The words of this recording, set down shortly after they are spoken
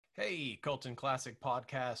Hey, Colton Classic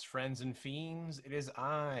Podcast friends and fiends. It is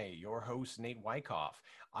I, your host, Nate Wyckoff.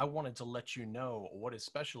 I wanted to let you know what is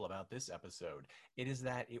special about this episode. It is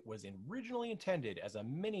that it was originally intended as a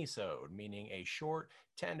mini-sode, meaning a short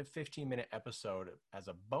 10 to 15 minute episode as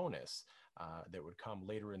a bonus that would come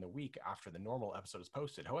later in the week after the normal episode is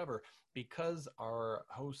posted. However, because our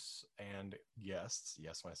hosts and guests,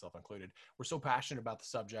 yes, myself included, were so passionate about the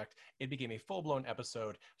subject, it became a full-blown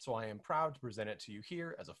episode, so I am proud to present it to you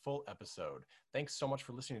here as a full episode. Thanks so much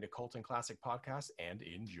for listening to Colton Classic Podcast, and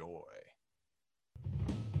enjoy.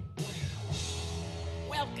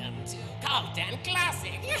 Welcome to Colton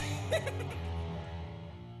Classic.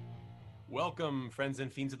 Welcome, friends and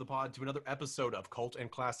fiends of the pod, to another episode of Cult and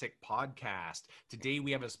Classic Podcast. Today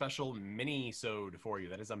we have a special mini-sode for you.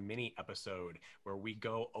 That is a mini episode where we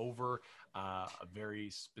go over very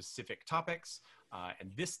specific topics.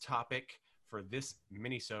 And this topic for this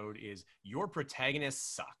mini-sode is Your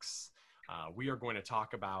Protagonist Sucks. We are going to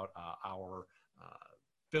talk about our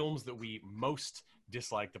films that we most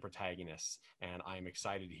dislike the protagonists, and I'm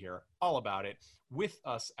excited to hear all about it. With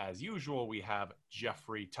us, as usual, we have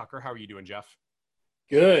Jeffrey Tucker. How are you doing, Jeff?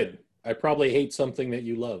 Good. I probably hate something that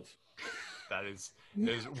you love. That is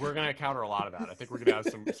we're going to counter a lot of that. I think we're going to have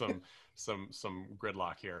some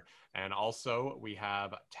gridlock here. And also, we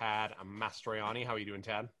have Tad Mastroianni. How are you doing,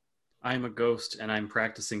 Tad? I'm a ghost, and I'm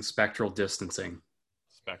practicing spectral distancing.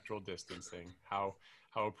 Spectral distancing. How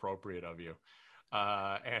appropriate of you.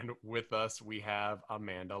 And with us, we have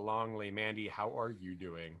Amanda Longley. Mandy, how are you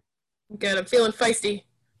doing? Good. I'm feeling feisty.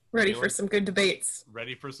 Ready for some good debates.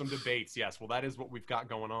 Ready for some debates, yes. Well, that is what we've got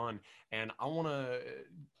going on. And I want to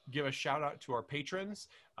give a shout out to our patrons.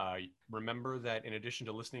 Remember that in addition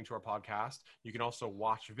to listening to our podcast, you can also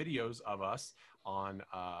watch videos of us on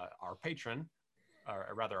our Patreon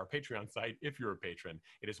site, if you're a patron.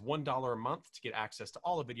 It is $1 a month to get access to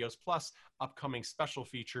all the videos, plus upcoming special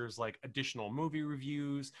features like additional movie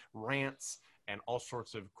reviews, rants, and all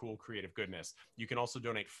sorts of cool creative goodness. You can also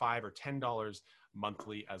donate $5 or $10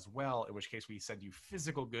 monthly as well, in which case we send you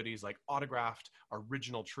physical goodies like autographed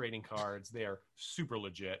original trading cards. They are super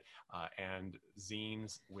legit, and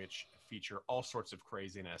zines, which feature all sorts of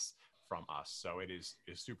craziness from us. So it is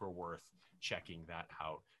super worth checking that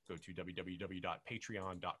out. Go to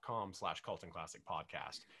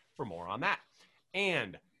www.patreon.com/ColtonClassicPodcast for more on that.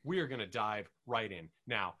 And we are going to dive right in.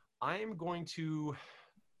 Now, I'm going to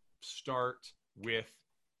start with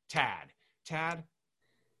Tad. Tad,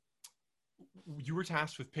 you were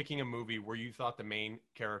tasked with picking a movie where you thought the main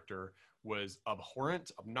character was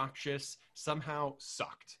abhorrent, obnoxious, somehow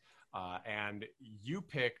sucked. And you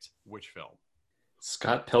picked which film?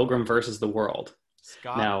 Scott Pilgrim versus the World.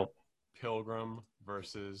 Scott Pilgrim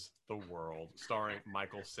versus the World, starring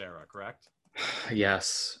Michael Cera, correct?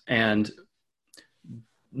 Yes. And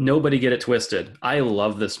nobody get it twisted. I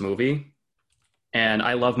love this movie, and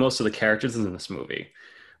I love most of the characters in this movie,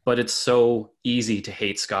 but it's so easy to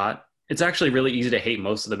hate Scott. It's actually really easy to hate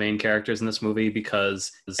most of the main characters in this movie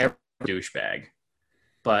because they're a douchebag.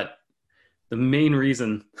 But the main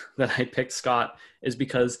reason that I picked Scott is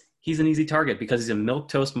because he's an easy target, because he's a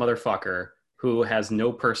milquetoast motherfucker who has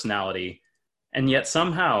no personality, and yet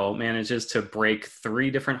somehow manages to break 3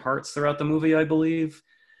 different hearts throughout the movie, I believe.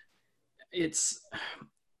 It's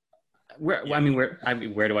where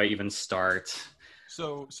do I even start?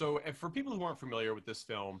 So for people who aren't familiar with this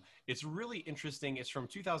film, it's really interesting. It's from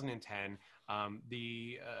 2010.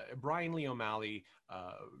 Brian Lee O'Malley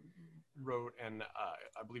wrote and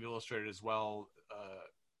I believe illustrated as well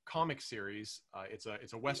comic series.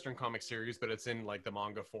 It's a Western comic series, but it's in like the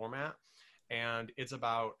manga format. And it's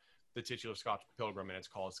about the titular Scott Pilgrim, and it's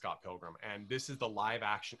called Scott Pilgrim. And this is the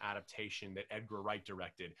live-action adaptation that Edgar Wright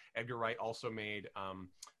directed. Edgar Wright also made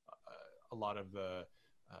a lot of the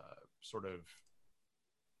sort of,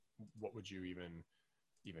 what would you even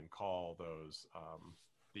call those?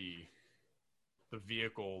 The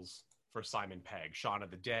vehicles for Simon Pegg. Shaun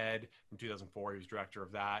of the Dead from 2004. He was director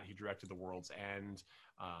of that. He directed The World's End.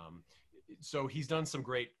 So he's done some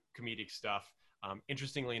great comedic stuff.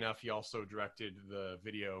 Interestingly enough, he also directed the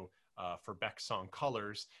video for Beck's song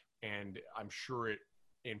Colors, and I'm sure it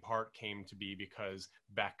in part came to be because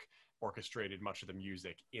Beck orchestrated much of the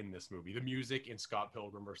music in this movie. The music in Scott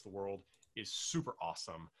Pilgrim vs. the World is super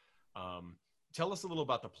awesome. Tell us a little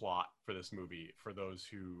about the plot for this movie for those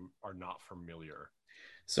who are not familiar.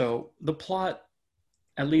 So the plot,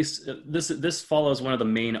 at least this follows one of the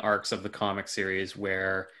main arcs of the comic series,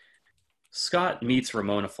 where Scott meets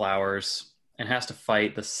Ramona Flowers and has to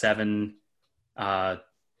fight the 7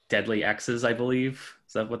 deadly X's, I believe.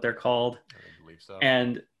 Is that what they're called? I believe so.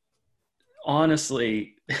 And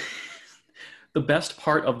honestly, the best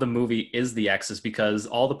part of the movie is the exes because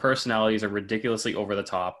all the personalities are ridiculously over the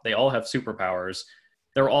top. They all have superpowers.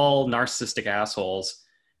 They're all narcissistic assholes.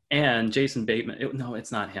 And Jason Bateman, no,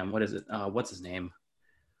 it's not him. What is it? What's his name?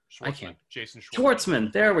 I can't. Jason Schwartzman.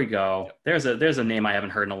 Schwartzman. There we go. Yep. There's a name I haven't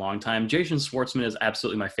heard in a long time. Jason Schwartzman is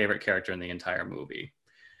absolutely my favorite character in the entire movie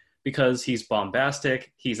because he's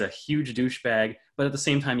bombastic. He's a huge douchebag, but at the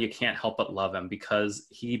same time, you can't help but love him because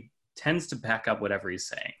he tends to back up whatever he's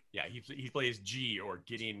saying. Yeah, he plays G, or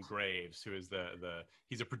Gideon Graves, who is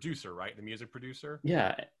he's a producer, right? The music producer.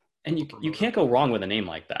 Yeah, and you can't go wrong with a name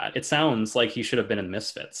like that. It sounds like he should have been in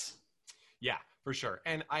Misfits. Yeah, for sure.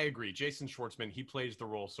 And I agree. Jason Schwartzman, he plays the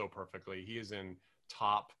role so perfectly. He is in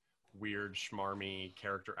top weird, schmarmy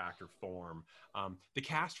character actor form. The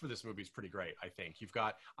cast for this movie is pretty great, I think.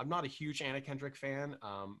 I'm not a huge Anna Kendrick fan,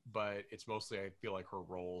 but it's mostly, I feel like, her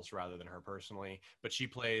roles rather than her personally. But she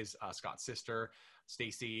plays Scott's sister,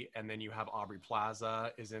 Stacy, and then you have Aubrey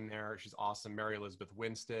Plaza is in there. She's awesome. Mary Elizabeth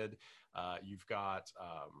Winstead. You've got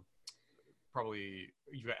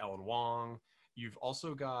Ellen Wong. You've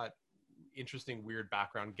also got interesting, weird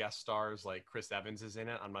background guest stars like Chris Evans is in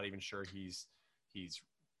it. I'm not even sure he's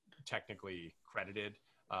technically credited.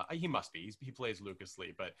 He must be. He plays Lucas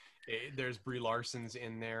Lee, but there's Brie Larson's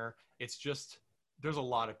in there. It's just, there's a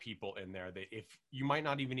lot of people in there that if you might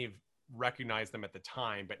not even have recognized them at the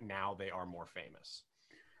time, but now they are more famous.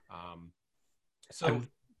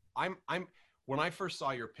 When I first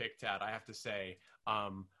saw your pick, Tad, I have to say,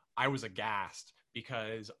 I was aghast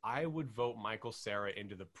because I would vote Michael Cera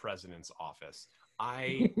into the president's office.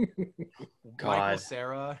 Michael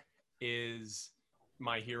Cera is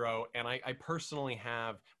my hero, and I personally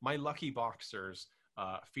have my lucky boxers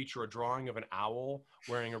feature a drawing of an owl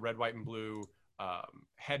wearing a red, white, and blue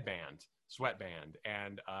sweatband,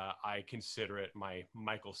 and I consider it my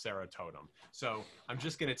Michael Cera totem. So I'm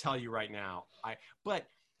just going to tell you right now, but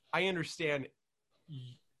I understand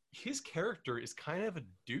his character is kind of a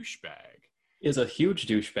douchebag. Is a huge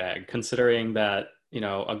douchebag, considering that,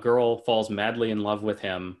 a girl falls madly in love with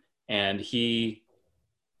him, and he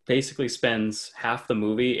basically spends half the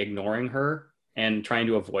movie ignoring her and trying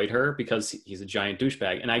to avoid her because he's a giant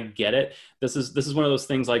douchebag. And I get it. This is one of those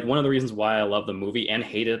things, like, one of the reasons why I love the movie and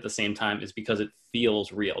hate it at the same time is because it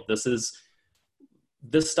feels real.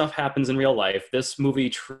 This stuff happens in real life. This movie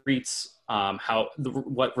treats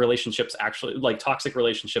what relationships actually, like, toxic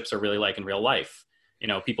relationships are really like in real life.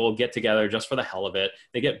 People get together just for the hell of it.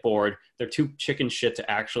 They get bored. They're too chicken shit to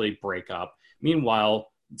actually break up. Meanwhile,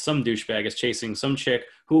 some douchebag is chasing some chick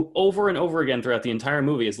who over and over again throughout the entire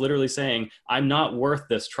movie is literally saying, I'm not worth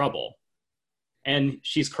this trouble. And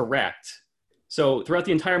she's correct. So throughout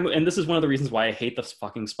the entire movie, and this is one of the reasons why I hate the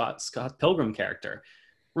fucking Scott Pilgrim character.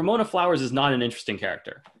 Ramona Flowers is not an interesting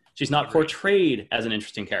character. She's not portrayed as an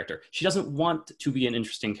interesting character. She doesn't want to be an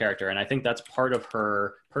interesting character. And I think that's part of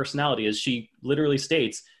her personality is she literally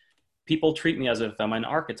states, people treat me as if I'm an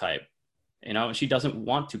archetype. She doesn't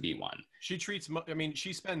want to be one. She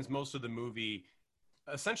spends most of the movie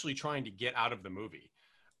essentially trying to get out of the movie.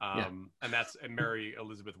 And Mary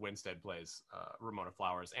Elizabeth Winstead plays Ramona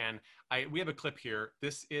Flowers. And we have a clip here.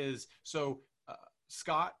 This is,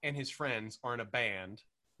 Scott and his friends are in a band,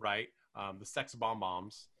 right? The Sex Bomb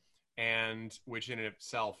Bombs. And which in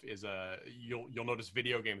itself is you'll notice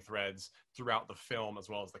video game threads throughout the film as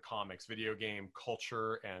well as the comics, video game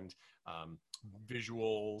culture and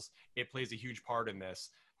visuals. It plays a huge part in this.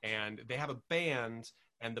 And they have a band,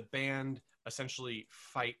 and the band essentially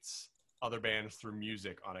fights other bands through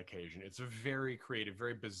music on occasion. It's a very creative,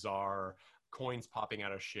 very bizarre, coins popping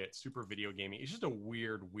out of shit, super video gaming. It's just a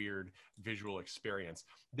weird visual experience.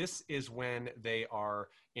 This is when they are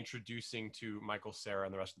introducing to Michael Cera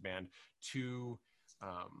and the rest of the band two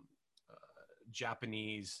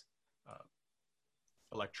Japanese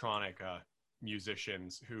electronic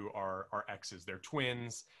musicians who are exes. They're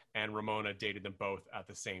twins, and Ramona dated them both at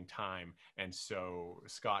the same time. And so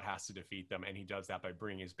Scott has to defeat them, and he does that by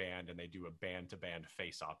bringing his band, and they do a band-to-band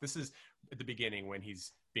face-off. This is at the beginning when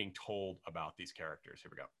he's being told about these characters.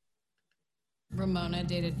 Here we go. Ramona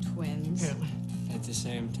dated twins. Yeah. At the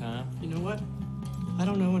same time? You know what? I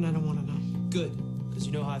don't know and I don't want to know. Good, because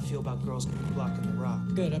you know how I feel about girls blocking the rock.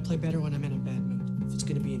 Good, I play better when I'm in a bad mood. If it's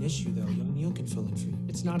gonna be an issue, though, young Neil can fill in for you.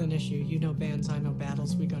 It's not an issue. You know bands, I know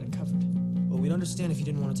battles. We got it covered. Well, we'd understand if you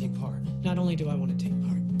didn't want to take part. Not only do I want to take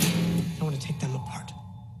part, I want to take them apart.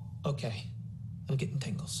 Okay, I'm getting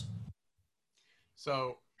tingles.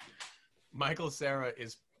 So Michael Cera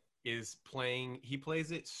is playing, he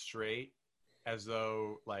plays it straight as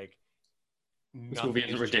though, like, This movie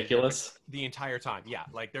is has changed ridiculous. the entire time. Yeah,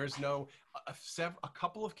 like there's no a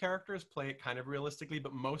couple of characters play it kind of realistically,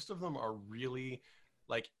 but most of them are really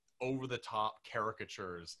like over the top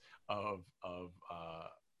caricatures of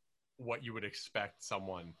what you would expect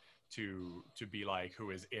someone to be like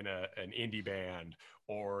who is in an indie band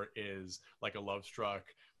or is like a love struck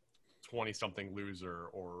 20 something loser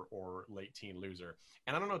or late teen loser.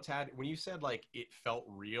 And I don't know, Tad, when you said like it felt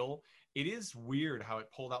real, it is weird how it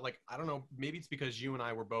pulled out. Like, I don't know, maybe it's because you and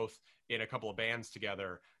I were both in a couple of bands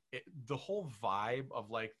together. The whole vibe of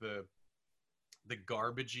like the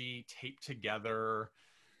garbagey taped together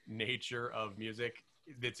nature of music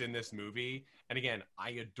that's in this movie. And again, I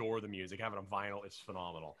adore the music. Having a vinyl is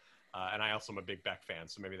phenomenal. And I also am a big Beck fan,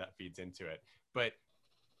 so maybe that feeds into it. But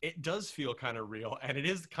it does feel kind of real, and it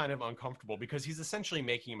is kind of uncomfortable because he's essentially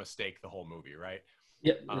making a mistake the whole movie, right?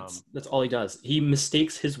 Yeah, that's all he does. He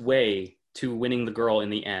mistakes his way to winning the girl in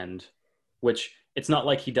the end, which it's not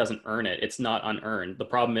like he doesn't earn it. It's not unearned. The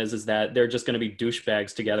problem is that they're just going to be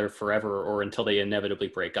douchebags together forever or until they inevitably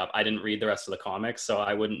break up. I didn't read the rest of the comics, so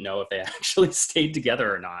I wouldn't know if they actually stayed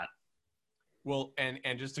together or not. Well, and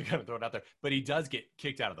just to kind of throw it out there, but he does get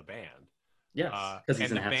kicked out of the band. Yes, because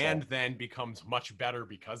he's and an the asshole. band then becomes much better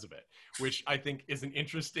because of it, which I think is an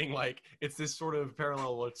interesting, like, it's this sort of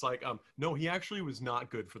parallel where it's like, no, he actually was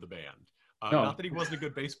not good for the band. No. Not that he wasn't a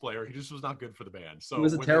good bass player, he just was not good for the band. So he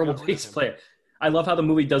was a when they terrible got rid of bass him- player. I love how the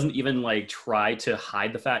movie doesn't even like try to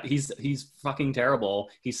hide the fact he's fucking terrible.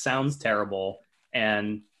 He sounds terrible,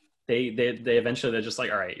 and they eventually they're just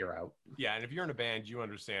like, all right, you're out. Yeah, and if you're in a band, you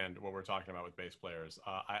understand what we're talking about with bass players.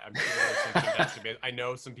 I'm sure there's some fantastic bass. I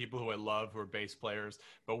know some people who I love who are bass players,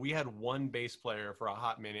 but we had one bass player for a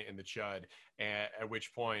hot minute in the Chud, at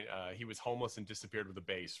which point he was homeless and disappeared with a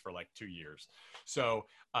bass for like 2 years. So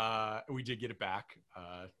we did get it back.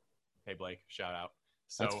 Hey, Blake, shout out.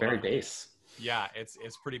 So, That's very bass. Yeah, it's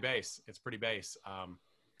pretty bass. It's pretty bass.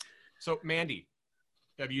 So, Mandy,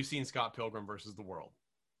 have you seen Scott Pilgrim versus the World?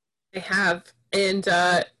 I have. And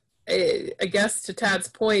I guess to Tad's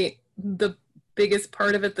point, the biggest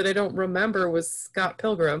part of it that I don't remember was Scott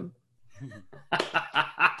Pilgrim.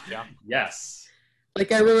 Yeah. Yes.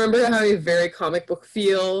 Like, I remember having a very comic book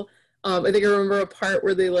feel. I think I remember a part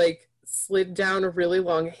where they, like, slid down a really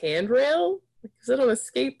long handrail. Like, is it on a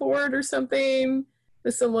skateboard or something?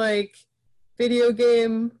 With some, like, video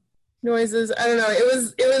game noises. I don't know.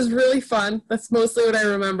 It was really fun. That's mostly what I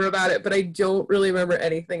remember about it, but I don't really remember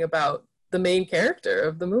anything about the main character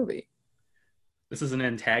of the movie. This is an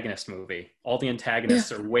antagonist movie. All the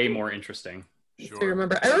antagonists are way more interesting. Sure. I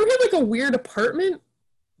remember like a weird apartment.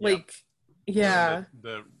 Like, yeah.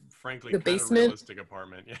 The frankly The kind of basement. realistic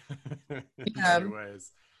apartment. Yeah. In Yeah. many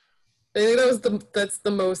ways. I think that's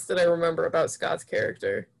the most that I remember about Scott's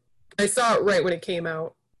character. I saw it right when it came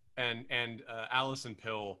out. And Allison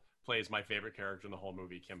Pill plays my favorite character in the whole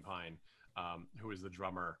movie, Kim Pine, who is the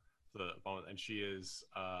drummer. And she is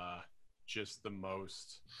just the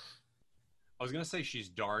most. I was gonna say she's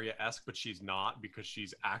Daria-esque, but she's not because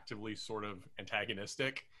she's actively sort of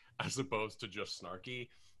antagonistic as opposed to just snarky.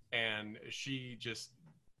 And she just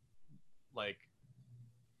like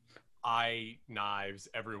eye knives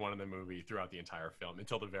everyone in the movie throughout the entire film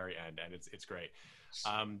until the very end, and it's great.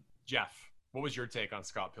 Jeff, what was your take on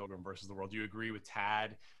Scott Pilgrim versus the World? Do you agree with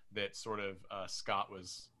Tad that sort of Scott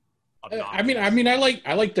was obnoxious? I mean, I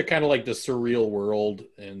like the kind of like the surreal world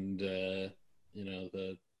and you know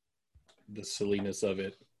the silliness of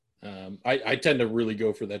it. I tend to really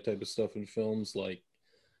go for that type of stuff in films, like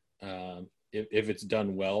if it's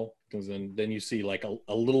done well, because then you see like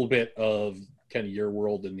a little bit of kind of your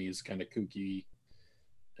world in these kind of kooky,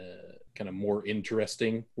 kind of more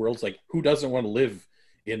interesting worlds. Like, who doesn't want to live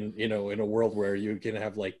in a world where you can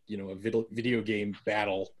have like a video game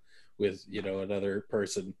battle with another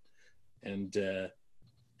person, and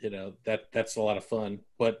that's a lot of fun.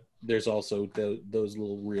 But there's also those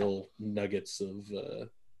little real nuggets of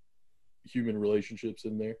human relationships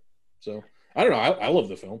in there. So I don't know. I love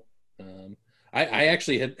the film. I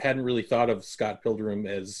actually hadn't really thought of Scott Pilgrim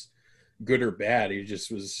as good or bad. He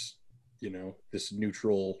just was, this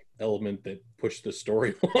neutral element that pushed the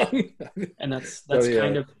story along. And that's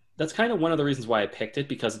yeah. kind of one of the reasons why I picked it,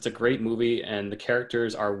 because it's a great movie and the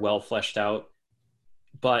characters are well fleshed out.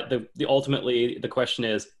 But the ultimately the question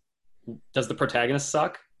is, does the protagonist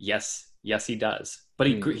suck? Yes, he does. But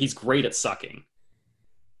he's great at sucking.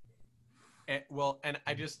 And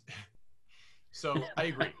I just. So I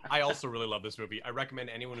agree. I also really love this movie. I recommend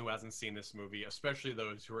anyone who hasn't seen this movie, especially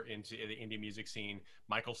those who are into the indie music scene,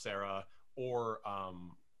 Michael Cera, or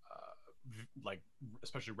like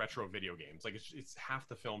especially retro video games. Like it's half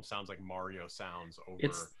the film sounds like Mario sounds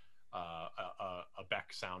over a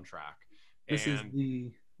Beck soundtrack. This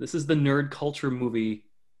And is the nerd culture movie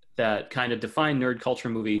that kind of defined nerd culture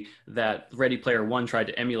movie that Ready Player One tried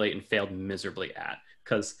to emulate and failed miserably at.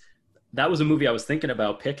 Because that was a movie I was thinking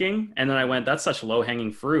about picking, and then I went, that's such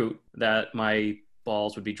low-hanging fruit that my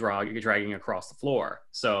balls would be dragging across the floor.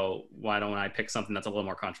 So why don't I pick something that's a little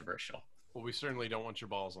more controversial? well, we certainly don't want your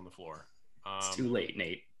balls on the floor. It's too late,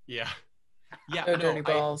 Nate. Yeah. Yeah, No dirty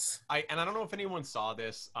balls. I don't know if anyone saw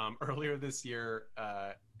this earlier this year.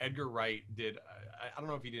 Edgar Wright did. I don't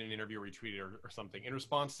know if he did an interview or retweeted or something in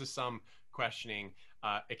response to some questioning.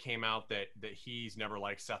 It came out that he's never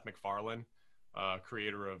liked Seth MacFarlane,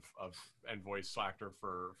 creator of and voice actor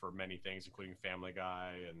for many things, including Family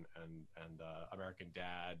Guy and American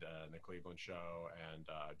Dad, and The Cleveland Show, and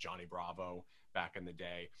Johnny Bravo back in the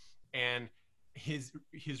day. And his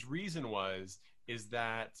reason is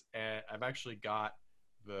that I've actually got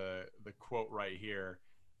the quote right here.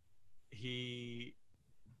 The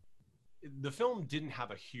film didn't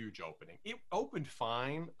have a huge opening. It opened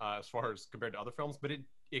fine as far as compared to other films, but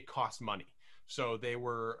it cost money, so they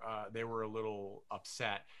were a little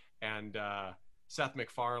upset. And Seth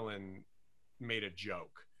MacFarlane made a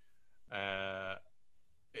joke.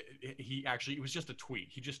 It was just a tweet.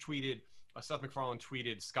 He just tweeted. Seth MacFarlane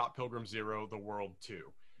tweeted Scott Pilgrim 0, The World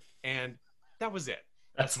 2, and that was it.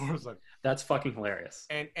 That's fucking hilarious.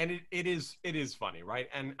 And it is funny, right?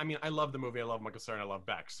 And I mean, I love the movie. I love Michael Cera. And I love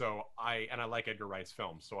Beck. So I like Edgar Wright's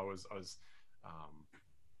films. So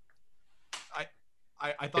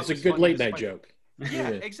I thought it's a good late night joke.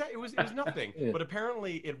 Yeah, exactly. It was nothing. Yeah. But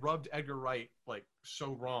apparently, it rubbed Edgar Wright like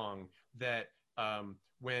so wrong that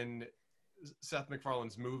when Seth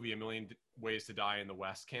MacFarlane's movie A Million Ways to Die in the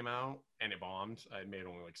West came out and it bombed, it made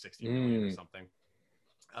only like 60 million or something.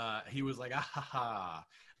 He was like, ah ha ha.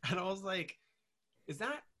 And I was like, is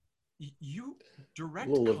that you direct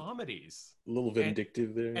comedies? A little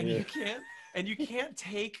vindictive there. And you can't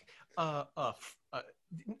take a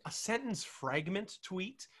sentence fragment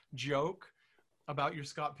tweet joke about your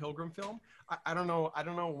Scott Pilgrim film. I don't know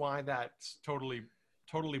why that totally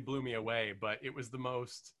blew me away, but it was the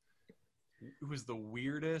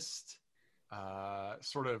weirdest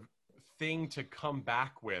sort of thing to come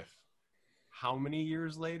back with. How many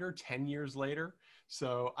years later? 10 years later.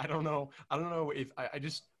 So I don't know if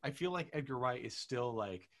I feel like Edgar Wright is still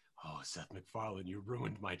like, oh, Seth MacFarlane, you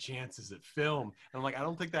ruined my chances at film. And I'm like, I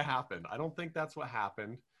don't think that happened. I don't think that's what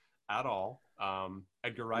happened at all.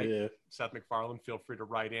 Edgar Wright, Seth MacFarlane, feel free to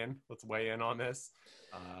write in. Let's weigh in on this.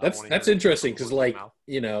 That's interesting because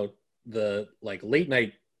the like late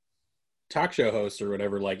night talk show hosts or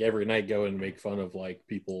whatever, like every night go and make fun of like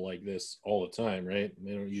people like this all the time, right?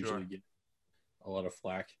 They don't usually get a lot of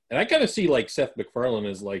flack. And I kind of see like Seth MacFarlane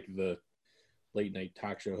as like the late night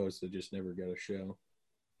talk show host that just never got a show.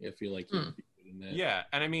 I feel like he'd be good in that. Yeah,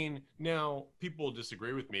 and I mean, now people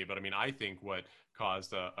disagree with me, but I mean, I think what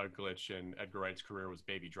caused a glitch in Edgar Wright's career was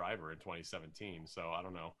Baby Driver in 2017. So I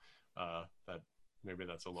don't know. That maybe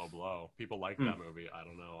that's a low blow. People like that movie. I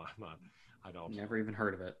don't know. I don't. Never even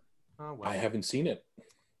heard of it. Oh, well. I haven't seen it.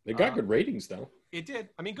 They got good ratings though. It did.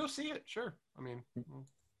 I mean, go see it. Sure. I mean,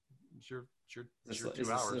 it's your 2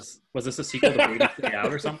 hours. Was this a sequel to Baby Stay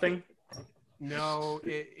Out or something? No,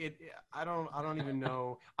 I don't even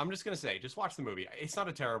know. I'm just gonna say, just watch the movie. It's not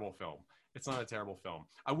a terrible film.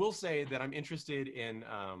 I will say that I'm interested in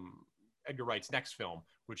Edgar Wright's next film,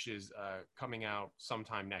 which is coming out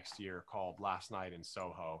sometime next year, called Last Night in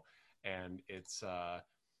Soho, and it's a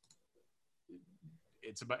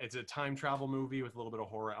time travel movie with a little bit of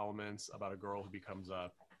horror elements about a girl who becomes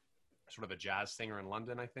a sort of a jazz singer in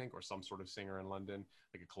London, I think, or some sort of singer in London,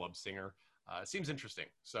 like a club singer. It seems interesting,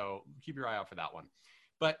 so keep your eye out for that one.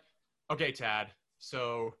 But okay, Tad,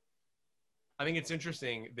 so I think it's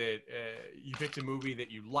interesting that you picked a movie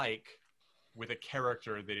that you like with a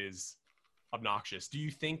character that is obnoxious. Do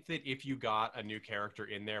you think that if you got a new character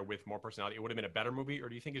in there with more personality, it would have been a better movie, or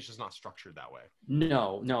do you think it's just not structured that way?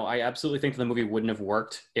 No, I absolutely think the movie wouldn't have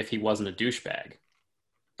worked if he wasn't a douchebag.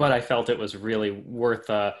 But I felt it was really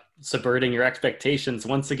worth subverting your expectations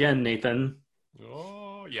once again, Nathan.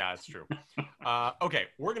 Oh, yeah, it's true. Okay,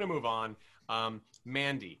 we're gonna move on.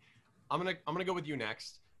 Mandy, I'm gonna go with you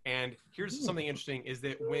next. And here's something interesting: is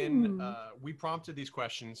that when we prompted these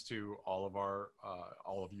questions to all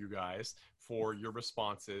of you guys for your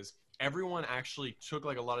responses, everyone actually took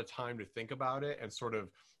like a lot of time to think about it and sort of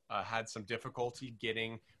had some difficulty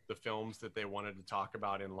getting the films that they wanted to talk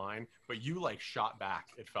about in line. But you like shot back.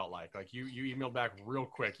 It felt like you emailed back real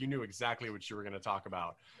quick. You knew exactly what you were going to talk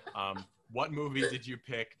about. What movie did you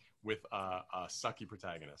pick with a sucky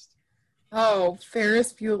protagonist? Oh,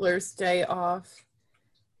 Ferris Bueller's Day Off.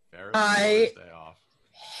 Ferris I- Bueller's Day Off.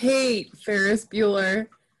 Hate Ferris Bueller.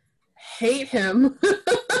 Hate him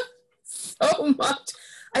so much.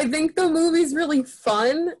 I think the movie's really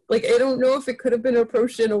fun. Like, I don't know if it could have been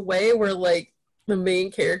approached in a way where, like, the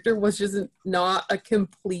main character was just not a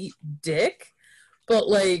complete dick. But,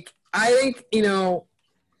 like, I think, you know,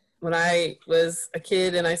 when I was a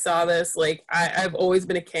kid and I saw this, like, I've always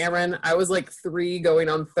been a Cameron. I was, like, 3 going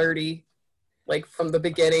on 30, like, from the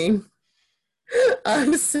beginning.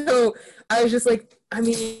 So I was just like, I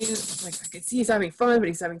mean, like, I could see he's having fun, but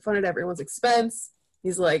he's having fun at everyone's expense.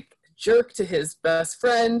 He's like a jerk to his best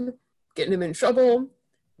friend, getting him in trouble.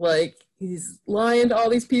 Like, he's lying to all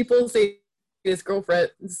these people, saying his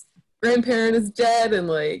girlfriend's grandparent is dead, and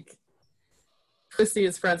like twisting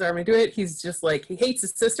his friend's arm into it. He's just like, he hates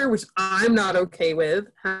his sister, which I'm not okay with,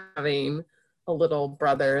 having a little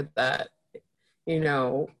brother that, you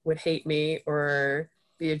know, would hate me or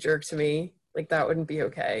be a jerk to me. Like, that wouldn't be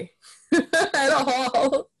okay at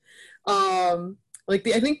all. I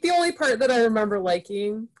think the only part that I remember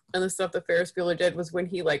liking and the stuff that Ferris Bueller did was when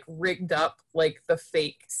he like rigged up like the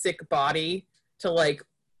fake sick body to like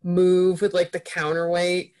move with like the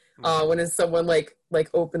counterweight. When someone like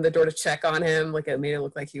opened the door to check on him, like it made it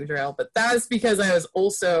look like he was real. But that's because I was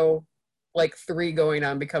also like 3 going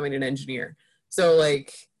on becoming an engineer. So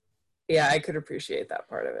like, yeah, I could appreciate that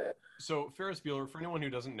part of it. So Ferris Bueller, for anyone who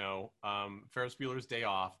doesn't know, Ferris Bueller's Day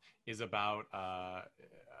Off is about a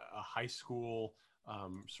high school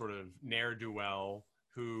sort of ne'er-do-well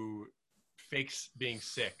who fakes being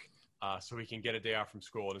sick so he can get a day off from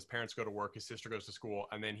school. And his parents go to work, his sister goes to school,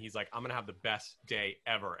 and then he's like, I'm going to have the best day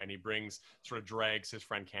ever. And he drags his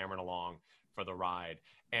friend Cameron along for the ride.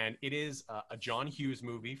 And it is a John Hughes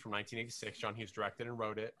movie from 1986. John Hughes directed and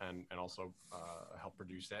wrote it and also helped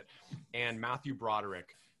produce it. And Matthew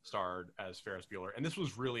Broderick starred as Ferris Bueller, and this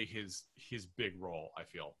was really his big role. I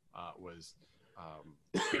feel was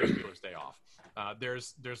Ferris Bueller's Day Off.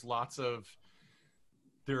 There's lots of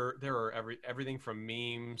there are everything from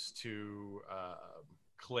memes to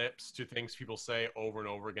clips to things people say over and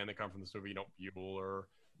over again that come from this movie. You know,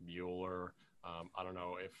 Bueller. I don't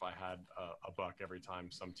know if I had a buck every time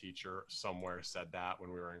some teacher somewhere said that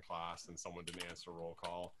when we were in class and someone didn't answer roll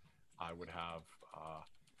call, I would have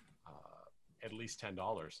at least $10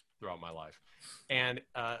 throughout my life. And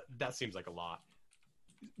that seems like a lot.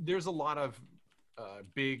 There's a lot of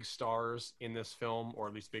big stars in this film, or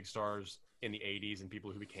at least big stars in the 80s and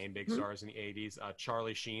people who became big stars in the 80s.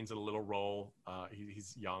 Charlie Sheen's in a little role.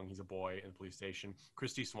 He's young. He's a boy in the police station.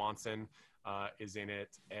 Christy Swanson is in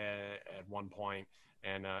it at one point.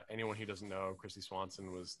 And anyone who doesn't know, Christy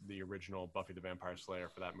Swanson was the original Buffy the Vampire Slayer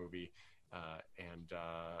for that movie. And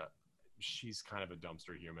she's kind of a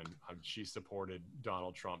dumpster human. She supported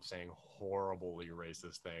Donald Trump saying horribly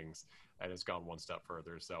racist things and has gone one step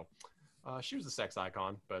further. So she was a sex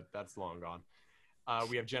icon, but that's long gone.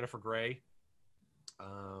 We have Jennifer Grey.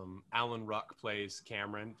 Alan Ruck plays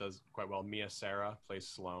Cameron, does quite well. Mia Sara plays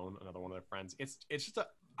Sloane, another one of their friends. It's just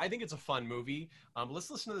I think it's a fun movie.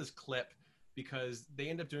 Let's listen to this clip because they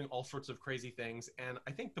end up doing all sorts of crazy things. And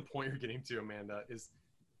I think the point you're getting to, Amanda, is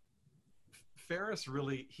Ferris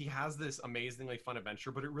really, he has this amazingly fun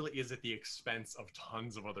adventure, but it really is at the expense of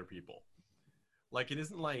tons of other people. Like, it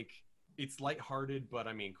isn't like, it's lighthearted, but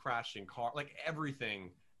I mean, crashing car, like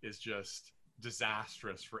everything is just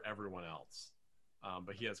disastrous for everyone else.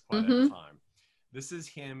 But he has quite a time. This is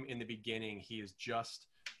him in the beginning. He has just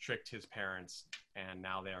tricked his parents, and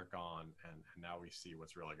now they are gone, and now we see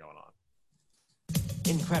what's really going on.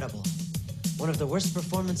 Incredible. One of the worst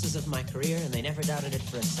performances of my career, and they never doubted it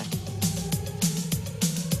for a second.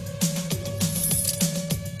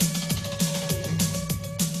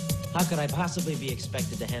 How could I possibly be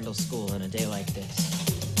expected to handle school on a day like this?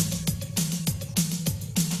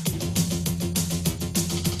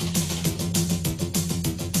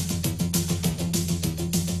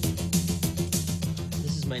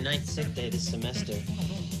 This is my 9th sick day this semester.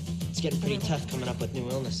 It's getting pretty tough coming up with new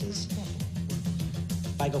illnesses.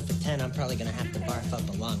 If I go for 10, I'm probably gonna have to barf up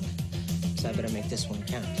a lung. So I better make this one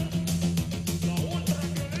count.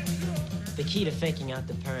 The key to faking out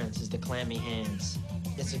the parents is the clammy hands.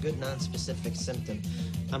 It's a good non-specific symptom.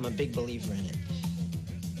 I'm a big believer in it.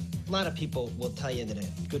 A lot of people will tell you that a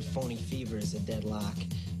good phony fever is a deadlock,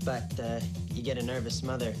 but you get a nervous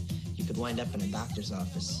mother, you could wind up in a doctor's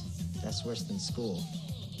office. That's worse than school.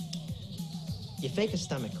 You fake a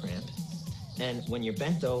stomach cramp, and when you're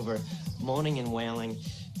bent over, moaning and wailing,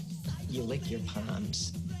 you lick your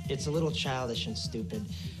palms. It's a little childish and stupid,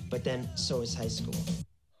 but then so is high school.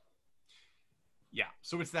 Yeah,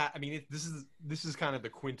 so it's that. I mean, this is kind of the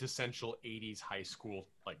quintessential 80s high school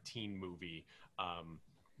like teen movie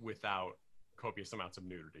without copious amounts of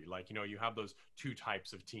nudity. Like, you know, you have those two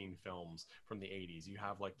types of teen films from the 80s. You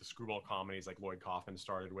have like the screwball comedies like Lloyd Kaufman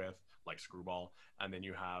started with, like Screwball, and then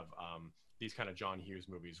you have these kind of John Hughes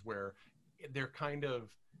movies where they're kind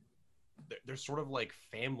of, they're sort of like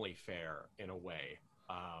family fare in a way,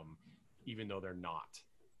 even though they're not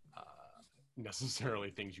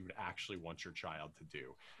necessarily things you would actually want your child to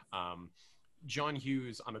do. John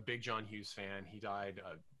Hughes, I'm a big John Hughes fan. He died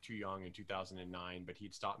too young in 2009, but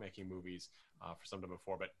he'd stopped making movies for some time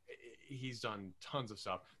before, but he's done tons of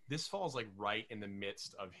stuff. This falls like right in the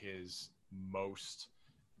midst of his most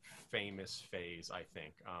famous phase, I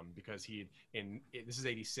think, because this is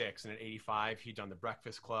 86, and in 85 he'd done The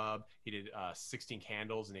Breakfast Club. He did 16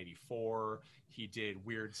 Candles in 84. He did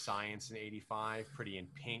Weird Science in 85, Pretty in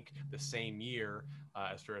Pink the same year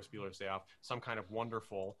as Ferris Bueller's Day Off. Some Kind of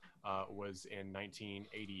Wonderful was in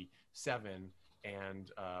 1987,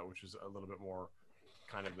 and which was a little bit more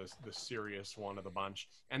kind of the serious one of the bunch.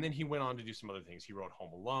 And then he went on to do some other things. He wrote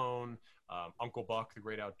Home Alone, Uncle Buck, The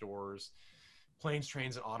Great Outdoors, Planes,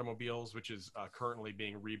 Trains, and Automobiles, which is currently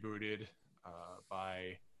being rebooted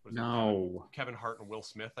by Kevin Hart and Will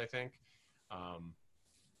Smith, I think.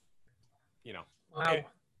 You know, wow.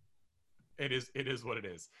 It is what it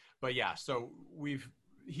is. But yeah, so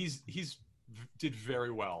he's did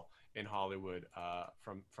very well in Hollywood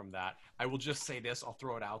from that. I will just say this, I'll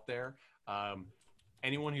throw it out there.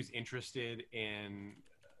 Anyone who's interested in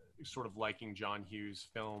sort of liking John Hughes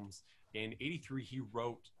films, in 83 he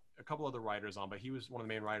wrote a couple other writers on, but he was one of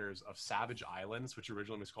the main writers of Savage Islands, which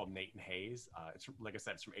originally was called Nate and Hayes. It's, like I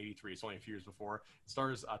said, it's from 83. It's only a few years before. It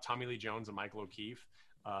stars Tommy Lee Jones and Michael O'Keefe.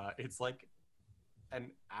 It's like an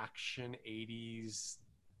action 80s,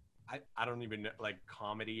 I don't even know, like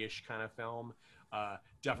comedy-ish kind of film.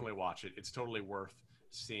 Definitely watch it. It's totally worth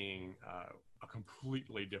seeing a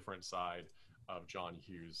completely different side of John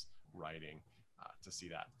Hughes writing to see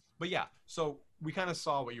that. But yeah, so we kind of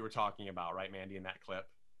saw what you were talking about, right, Mandy, in that clip?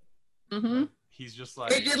 Mm-hmm. He's just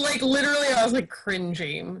like, it did, like, literally, I was like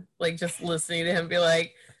cringing, like just listening to him be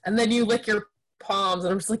like, and then you lick your palms,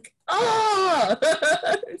 and I'm just like, ah!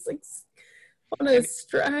 It's like, I want to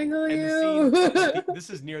strangle you. This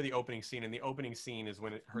is near the opening scene, and the opening scene is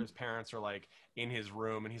when his parents are like in his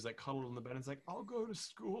room, and he's like cuddled in the bed, and he's like, I'll go to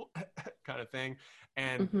school, kind of thing.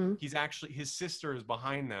 And he's actually, his sister is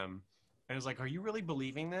behind them, and is like, are you really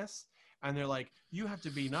believing this? And they're like, you have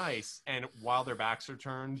to be nice. And while their backs are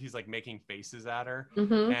turned, he's like making faces at her.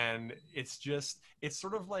 And it's just, it's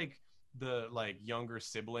sort of like the like younger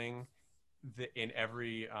sibling in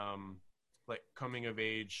every like coming of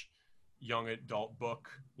age young adult book,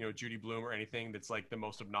 you know, Judy Blume or anything that's like the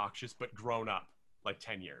most obnoxious, but grown up like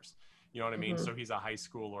 10 years. You know what I mean? So he's a high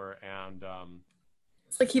schooler, and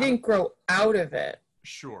it's like he didn't grow out of it.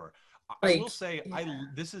 Sure. Like, I will say,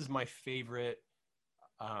 this is my favorite.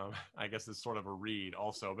 I guess it's sort of a read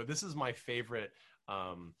also, but this is my favorite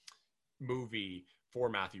movie for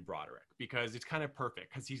Matthew Broderick, because it's kind of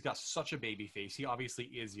perfect, because he's got such a baby face. He obviously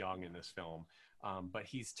is young in this film, but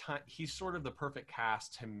he's sort of the perfect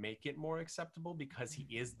cast to make it more acceptable, because he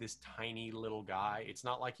is this tiny little guy. It's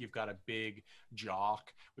not like you've got a big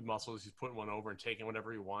jock with muscles who's putting one over and taking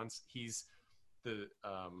whatever he wants. He's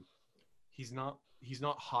not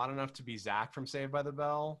hot enough to be Zach from Saved by the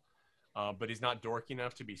Bell. But he's not dorky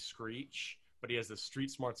enough to be Screech, but he has the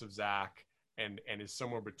street smarts of Zach and is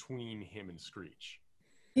somewhere between him and Screech.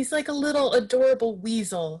 He's like a little adorable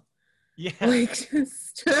weasel. Yeah. Like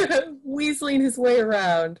just weaseling his way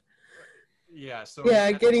around. Yeah. So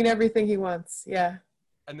yeah, getting everything he wants. Yeah.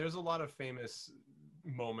 And there's a lot of famous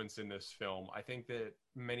moments in this film. I think that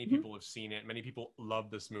many people have seen it. Many people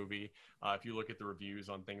love this movie. If you look at the reviews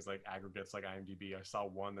on things like aggregates like IMDb, I saw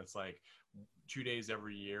one that's like 2 days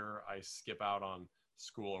every year I skip out on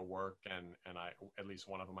school or work, and I, at least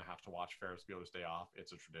one of them, I have to watch Ferris Bueller's Day Off.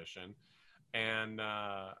 It's a tradition. And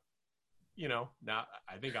you know, now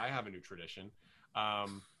I think I have a new tradition.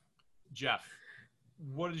 Jeff,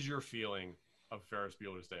 what is your feeling of Ferris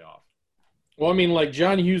Bueller's Day Off? Well, I mean, like,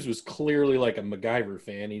 John Hughes was clearly like a MacGyver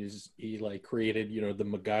fan. He like created, you know, the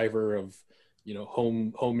MacGyver of, you know,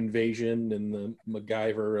 home invasion, and the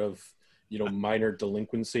MacGyver of, you know, minor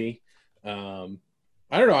delinquency. I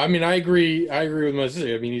don't know. I mean, I agree with my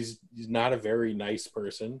sister. I mean, he's not a very nice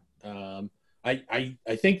person.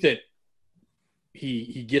 I think that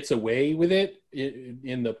he gets away with it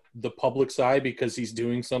in the public side, because he's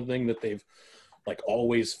doing something that they've like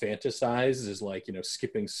always fantasized, is like, you know,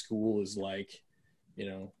 skipping school is like, you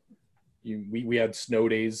know, we had snow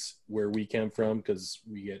days where we came from, because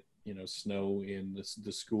we get, you know, snow in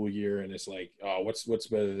the school year, and it's like, oh, what's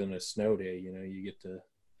better than a snow day? You know, you get to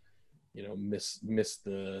miss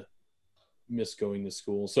going to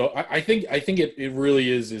school. So I think it really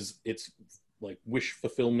is it's like wish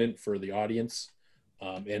fulfillment for the audience,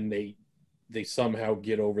 and they somehow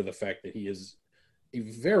get over the fact that he is a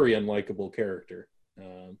very unlikable character.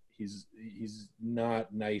 He's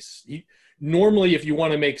not nice. Normally, if you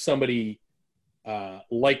want to make somebody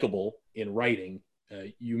likable in writing,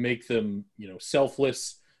 you make them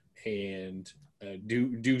selfless and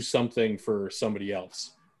do something for somebody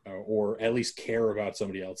else, or at least care about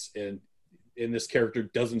somebody else. And this character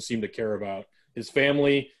doesn't seem to care about his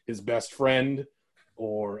family, his best friend,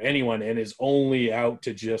 or anyone, and is only out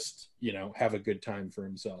to just have a good time for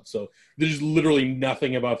himself. So there's literally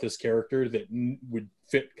nothing about this character that would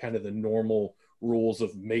fit kind of the normal rules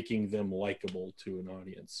of making them likable to an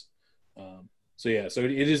audience. So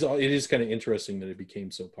it is kind of interesting that it became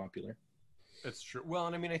so popular. That's true. Well,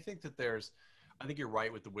 and I mean, I think you're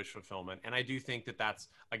right with the wish fulfillment, and I do think that that's,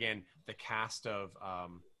 again, the cast of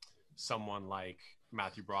someone like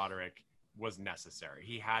Matthew Broderick was necessary.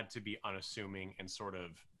 He had to be unassuming and sort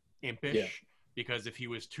of impish, because if he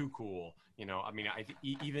was too cool, I mean,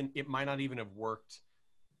 even it might not even have worked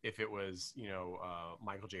if it was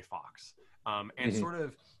Michael J. Fox. And sort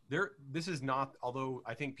of this is not, although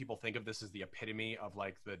I think people think of this as the epitome of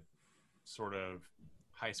like the sort of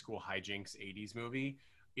high school hijinks 80s movie.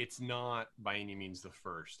 It's not by any means the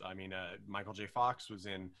first. I mean, Michael J. Fox was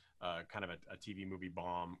in kind of a TV movie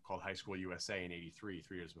bomb called High School USA in '83,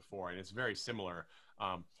 3 years before, and it's very similar.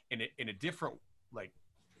 In a different, like,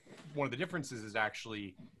 one of the differences is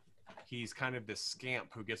actually he's kind of this scamp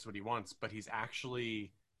who gets what he wants, but he's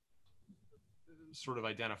actually sort of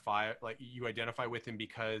you identify with him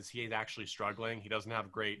because he is actually struggling. He doesn't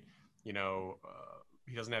have great, he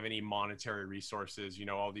doesn't have any monetary resources,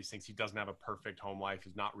 all these things. He doesn't have a perfect home life.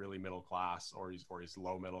 He's not really middle class, or he's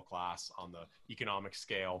low middle class on the economic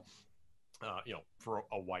scale, for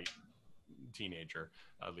a white teenager,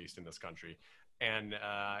 at least in this country. And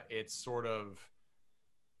it's sort of,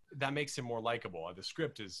 that makes him more likable. The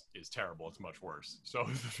script is terrible. It's much worse. So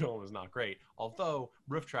the film is not great. Although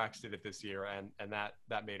Roof Tracks did it this year, and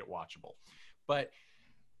that made it watchable. But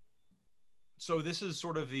so this is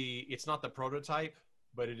sort of it's not the prototype,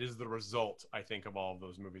 but it is the result, I think, of all of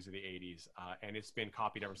those movies of the 80s. And it's been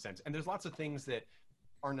copied ever since. And there's lots of things that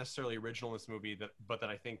aren't necessarily original in this movie, but that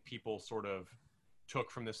I think people sort of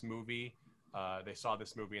took from this movie. They saw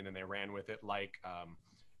this movie and then they ran with it. Like,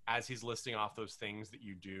 as he's listing off those things that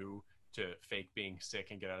you do to fake being sick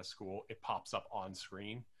and get out of school, it pops up on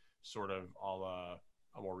screen. Sort of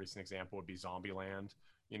a more recent example would be Zombieland.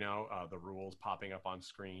 The rules popping up on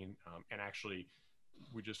screen. And actually,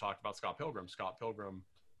 we just talked about Scott Pilgrim. Scott Pilgrim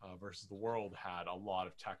versus the World had a lot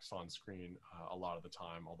of text on screen a lot of the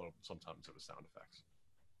time, although sometimes it was sound effects.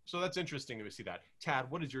 So that's interesting that we see that. Tad,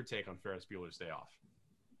 what is your take on Ferris Bueller's Day Off?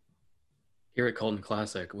 Here at Colton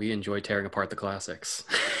Classic, we enjoy tearing apart the classics.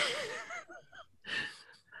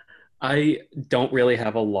 I don't really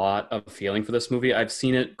have a lot of feeling for this movie. I've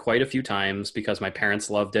seen it quite a few times because my parents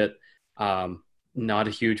loved it. Not a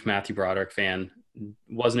huge Matthew Broderick fan.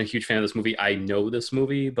 Wasn't a huge fan of this movie. I know this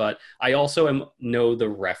movie, but I also know the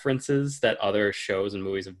references that other shows and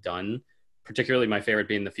movies have done. Particularly my favorite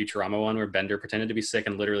being the Futurama one, where Bender pretended to be sick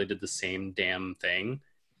and literally did the same damn thing.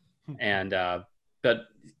 And but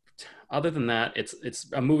other than that,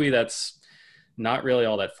 it's a movie that's not really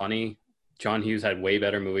all that funny. John Hughes had way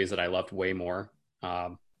better movies that I loved way more.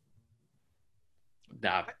 There's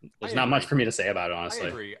not much for me to say about it, honestly. I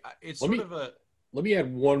agree. It's Let me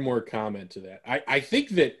add one more comment to that. I think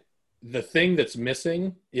that the thing that's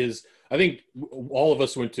missing is, I think all of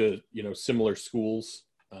us went to similar schools.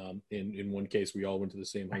 In one case, we all went to the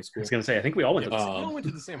same high school. I was going to say, I think we all went to the we all went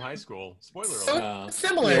to the same high school. Spoiler alert.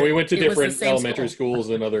 Similar. We went to different elementary schools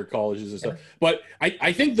and other colleges and stuff. But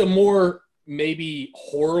I think the more maybe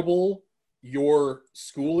horrible your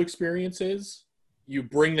school experience is, you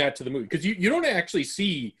bring that to the movie, because you don't actually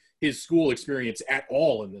see his school experience at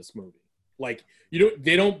all in this movie. Like,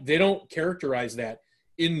 they don't characterize that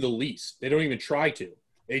in the least. They don't even try to.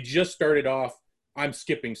 They just started off, I'm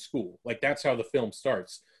skipping school. Like, that's how the film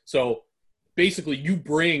starts. So basically you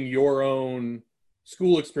bring your own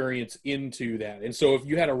school experience into that. And so if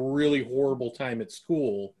you had a really horrible time at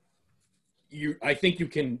school, I think you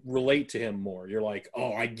can relate to him more. You're like,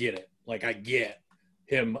 oh, I get it. Like, I get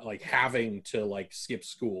him like having to like skip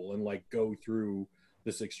school and like go through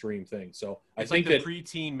this extreme thing. So I think like the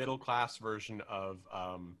preteen middle class version of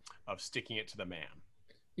sticking it to the man.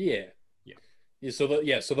 Yeah. So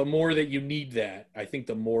the more that you need that, I think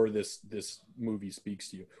the more this movie speaks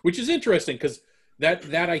to you, which is interesting, because that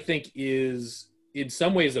I think is in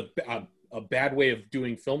some ways a a bad way of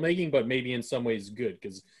doing filmmaking, but maybe in some ways good,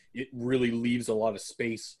 because it really leaves a lot of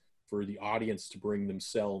space for the audience to bring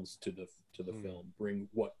themselves to the film, bring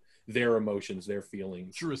what their emotions, their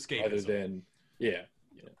feelings, true escapism. Other than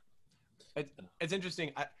It's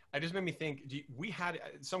interesting. I just made me think. We had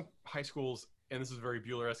some high schools, and this is very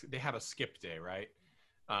Bueller-esque. They have a skip day, right?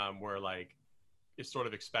 Where like it's sort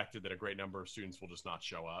of expected that a great number of students will just not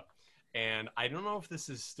show up. And I don't know if this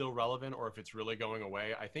is still relevant or if it's really going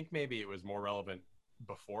away. I think maybe it was more relevant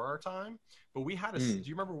before our time. But we had do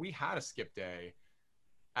you remember we had a skip day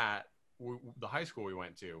at the high school we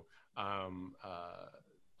went to?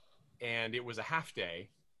 And it was a half day.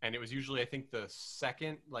 And it was usually, I think, the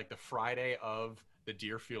Friday of the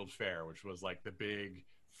Deerfield Fair, which was like the big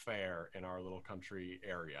fair in our little country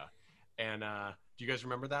area. And do you guys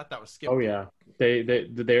remember that? That was skip. Oh yeah,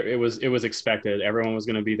 it was expected. Everyone was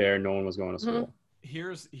going to be there. No one was going to school.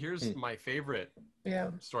 Here's my favorite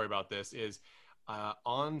story about this is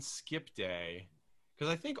on skip day,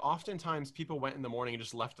 because I think oftentimes people went in the morning and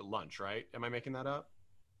just left at lunch. Right? Am I making that up?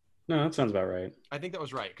 No, that sounds about right. I think that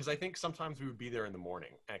was right, because I think sometimes we would be there in the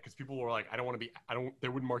morning because people were like, they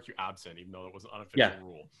wouldn't mark you absent, even though it was an unofficial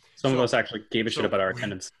rule. Some of us actually gave a shit about our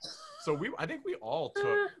attendance. So I think we all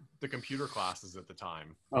took the computer classes at the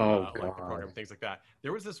time. Like the program, things like that.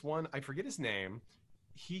 There was this one, I forget his name.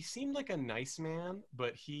 He seemed like a nice man,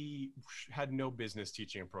 but he had no business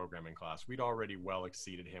teaching a programming class. We'd already well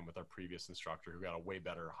exceeded him with our previous instructor, who got a way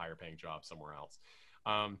better, higher paying job somewhere else.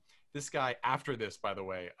 This guy, after this, by the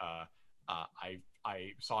way, I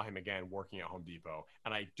saw him again working at Home Depot,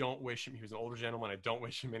 and I don't wish him, he was an older gentleman, I don't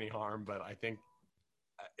wish him any harm, but I think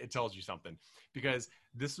it tells you something, because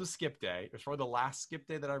this was skip day. It was probably the last skip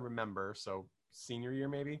day that I remember, so senior year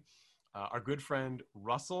maybe. Our good friend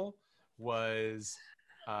Russell was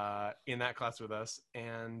in that class with us,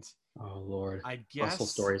 and oh Lord, I guess Russell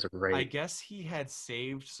stories are great. I guess he had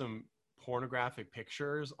saved some pornographic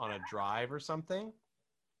pictures on a drive or something.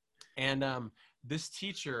 And this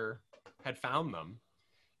teacher had found them,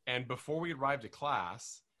 and before we arrived at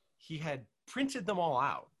class, he had printed them all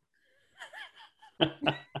out.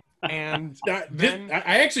 And then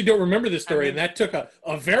I actually don't remember this story, and that took a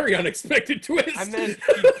very unexpected twist. And then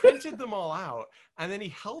he printed them all out, and then he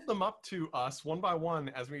held them up to us one by one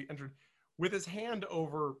as we entered, with his hand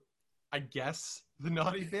over, I guess, the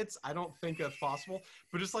naughty bits. I don't think that's possible,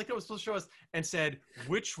 but just like it was supposed to show us, and said,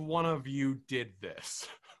 "Which one of you did this?"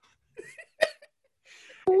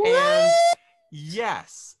 And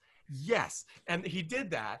yes, and he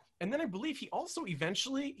did that. And then I believe he also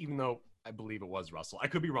eventually, even though I believe it was Russell, I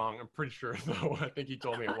could be wrong, I'm pretty sure though, I think he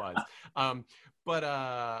told me it was,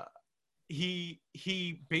 but he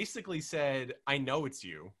basically said, "I know it's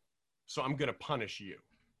you, so I'm gonna punish you."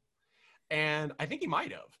 And I think he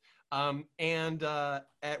might have,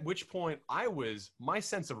 at which point my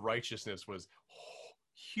sense of righteousness was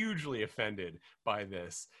hugely offended by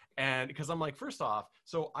this. And because I'm like, first off,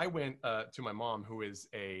 so I went to my mom, who is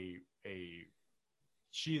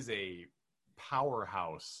she's a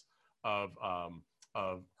powerhouse of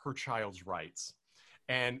her child's rights.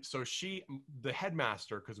 And so the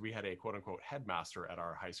headmaster, because we had a quote unquote headmaster at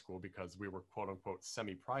our high school because we were quote unquote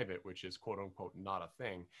semi-private, which is quote unquote not a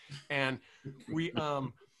thing. And we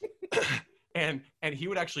and he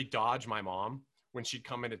would actually dodge my mom when she'd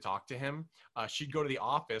come in to talk to him. She'd go to the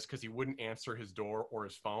office because he wouldn't answer his door or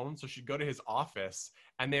his phone. So she'd go to his office,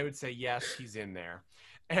 and they would say, "Yes, he's in there."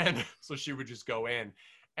 And so she would just go in.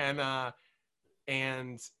 And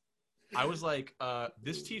I was like,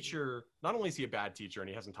 this teacher, not only is he a bad teacher and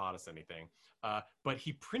he hasn't taught us anything, but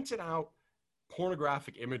he printed out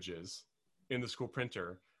pornographic images in the school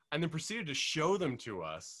printer and then proceeded to show them to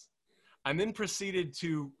us, and then proceeded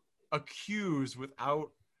to accuse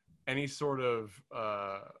without any sort of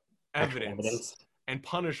evidence and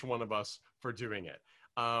punish one of us for doing it.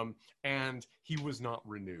 And he was not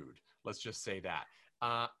renewed. Let's just say that.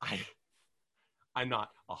 I'm not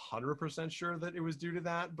 100% sure that it was due to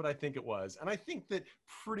that, but I think it was. And I think that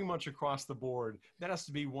pretty much across the board, that has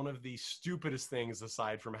to be one of the stupidest things,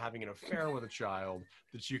 aside from having an affair with a child,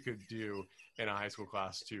 that you could do in a high school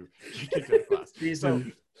class to get to class. So,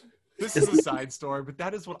 this is a side story, but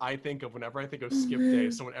that is what I think of whenever I think of skip day.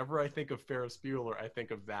 So whenever I think of Ferris Bueller, I think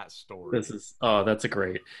of that story. That's a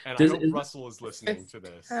great. And I hope Russell is listening to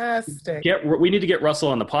this. Fantastic. We need to get Russell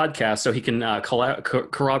on the podcast so he can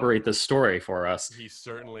corroborate this story for us. He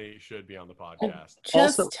certainly should be on the podcast.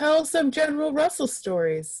 Just tell some General Russell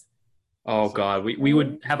stories. Oh God, we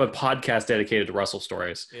would have a podcast dedicated to Russell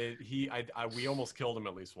stories. We almost killed him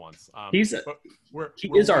at least once. He is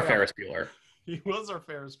our Ferris Bueller. He was our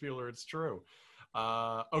Ferris Bueller. It's true.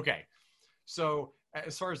 Okay. So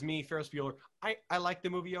as far as me, Ferris Bueller, I like the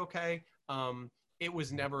movie okay. It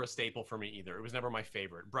was never a staple for me either. It was never my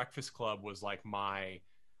favorite. Breakfast Club was like my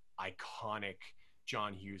iconic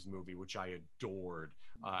John Hughes movie, which I adored.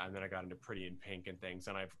 And then I got into Pretty in Pink and things,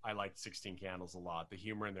 and I liked 16 Candles a lot. The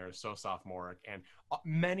humor in there is so sophomoric, and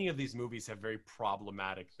many of these movies have very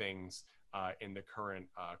problematic things in the current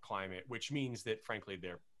climate, which means that, frankly,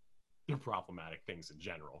 they're problematic things in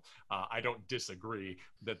general. I don't disagree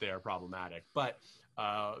that they are problematic, but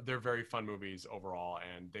they're very fun movies overall,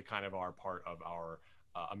 and they kind of are part of our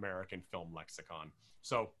American film lexicon.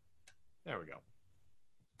 So there we go.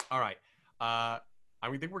 All right. I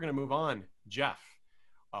think we're going to move on. Jeff,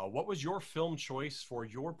 what was your film choice for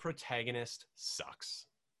Your Protagonist Sucks?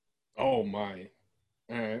 Oh, my.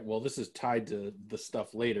 All right. Well, this is tied to the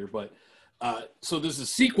stuff later, but so this is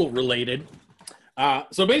sequel related.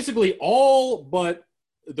 So basically all but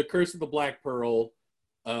The Curse of the Black Pearl,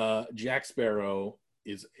 Jack Sparrow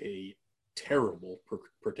is a terrible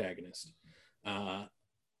protagonist. And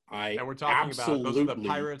we're talking about those are the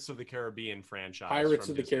Pirates of the Caribbean franchise. Pirates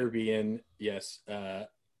of the Caribbean, yes.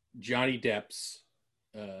 Johnny Depp's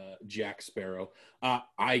Jack Sparrow.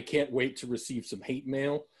 I can't wait to receive some hate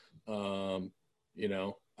mail. Dude,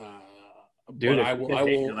 but I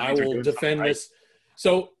will defend this.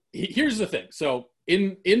 So here's the thing. So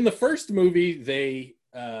in the first movie, they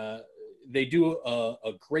do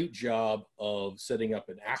a great job of setting up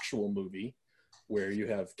an actual movie where you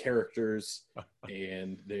have characters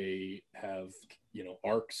and they have,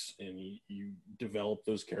 arcs, and you develop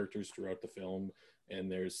those characters throughout the film,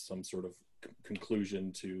 and there's some sort of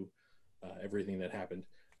conclusion to everything that happened,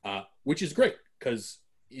 which is great because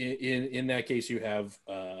in that case you have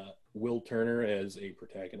Will Turner as a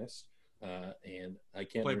protagonist, and I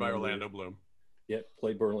can't played by remember. Orlando Bloom. Yep,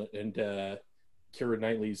 played by Orlando, and Keira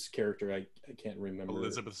Knightley's character I can't remember.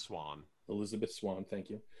 Elizabeth Swann, thank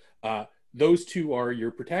you. Those two are your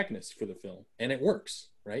protagonists for the film, and it works,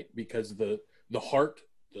 right? Because the heart,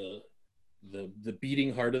 the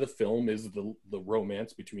beating heart of the film is the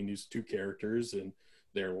romance between these two characters and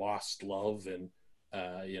their lost love, and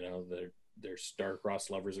their star-crossed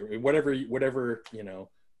lovers, or whatever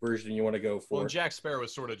version you want to go for. Well, Jack Sparrow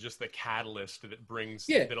is sort of just the catalyst that brings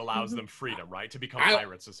that allows them freedom, right? To become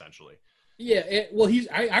pirates, essentially. Yeah, well,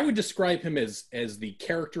 I would describe him as the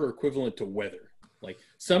character equivalent to weather. Like,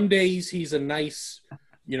 some days he's a nice,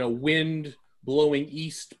 wind blowing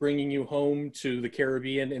east, bringing you home to the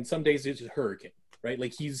Caribbean, and some days it's a hurricane, right?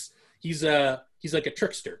 Like he's like a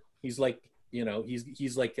trickster. He's like,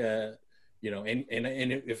 he's like a, and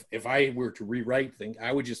if I were to rewrite things,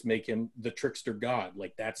 I would just make him the trickster god.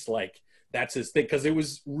 That's his thing, because it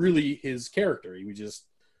was really his character. He was just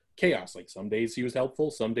chaos. Like, some days he was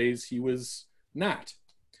helpful, some days he was not.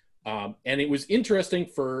 And it was interesting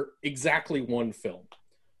for exactly one film.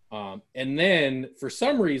 And then for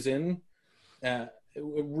some reason,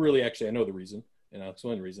 really, actually, I know the reason, it's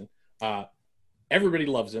one reason. Everybody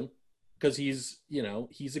loves him because he's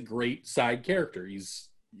a great side character. He's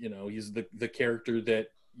the character that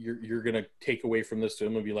you're going to take away from this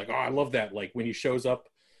film and be like, oh, I love that. Like, when he shows up,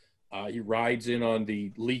 he rides in on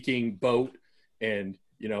the leaking boat, and,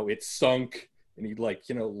 it's sunk, and he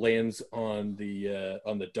lands on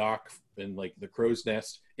the dock in the crow's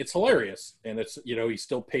nest. It's hilarious. And it's, he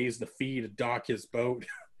still pays the fee to dock his boat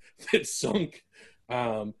that's sunk.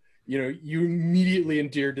 You immediately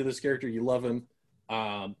endeared to this character. You love him.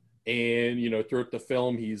 And, throughout the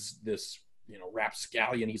film, he's this,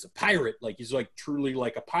 rapscallion. He's a pirate. He's truly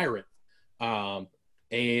like a pirate.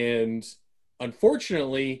 And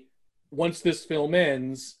unfortunately, once this film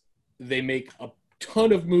ends, they make a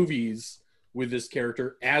ton of movies with this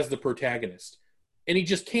character as the protagonist, and he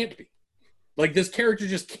just can't be. This character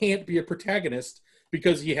just can't be a protagonist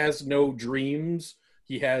because he has no dreams,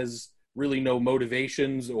 he has really no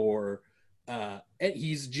motivations, or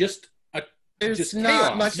he's just there's not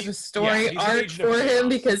chaos. Much of a story arc for him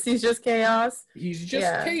because he's just chaos. He's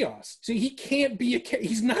just chaos. See, he can't be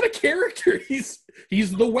he's not a character. He's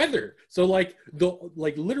the weather. So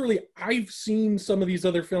literally, I've seen some of these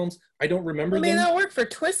other films. I don't remember them. That worked for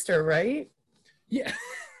Twister, right? Yeah.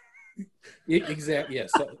 Exactly.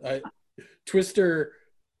 Yes. Twister.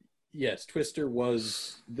 Yes, Twister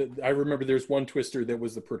was. I remember there's one Twister that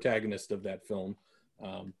was the protagonist of that film,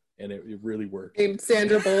 and it really worked. Named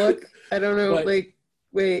Sandra Bullock. I don't know.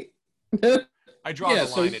 Wait. I draw the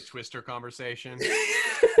line at Twister conversation.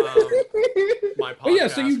 My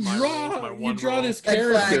podcast, so you draw this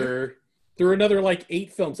character through another like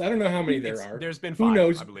 8 films. I don't know how many there are. There's been Who 5,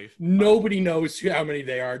 knows? I believe. Nobody knows how many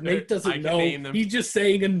they are. Nate I doesn't can know. name them. He's just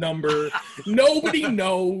saying a number. Nobody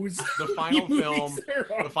knows. The final film.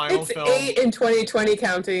 The final It's film. 8 in 2020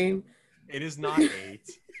 counting. It is not 8.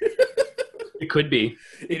 It could be.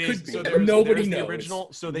 It could be. So Nobody there's knows. the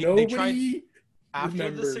original. So they Nobody tried after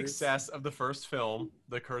remembers. the success of the first film,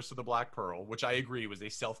 The Curse of the Black Pearl, which I agree was a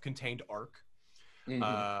self-contained arc.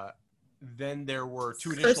 Mhm. Then there were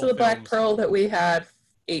 2 additional Curse of the Black films. Pearl that we had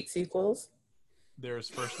 8 sequels. There's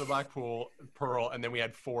first the Black Pearl, and then we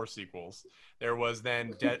had 4 sequels. There was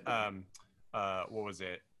then what was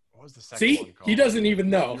it? What was the second See, one called? he doesn't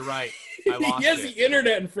even know. You're right. I lost he has it. the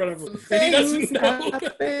internet in front of him, and he doesn't know.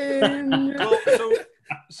 Well,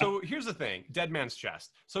 so here's the thing: Dead Man's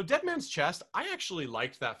Chest. So Dead Man's Chest, I actually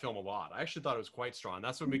liked that film a lot. I actually thought it was quite strong.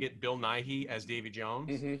 That's when we get Bill Nighy as Davy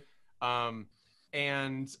Jones. Mhm.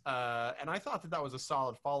 And I thought that was a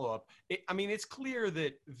solid follow-up. I mean, it's clear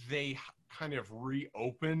that they kind of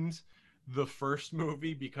reopened the first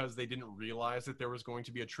movie because they didn't realize that there was going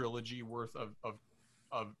to be a trilogy worth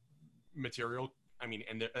of material. I mean,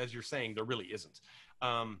 and as you're saying, there really isn't.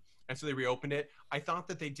 And so they reopened it. I thought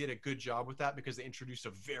that they did a good job with that because they introduced a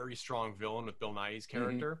very strong villain with Bill Nighy's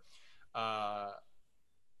character.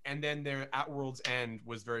 And then their At World's End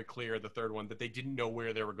was very clear, the third one, that they didn't know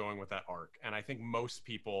where they were going with that arc. And I think most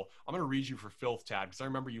people, I'm going to read you for filth, Tad, because I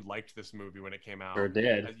remember you liked this movie when it came out. Sure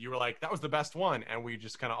did. You were like, that was the best one. And we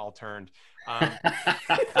just kind of all turned.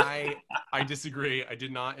 I disagree. I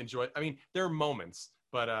did not enjoy it. I mean, there are moments,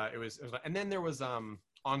 but it was and then there was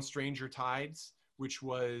On Stranger Tides, which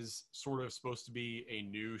was sort of supposed to be a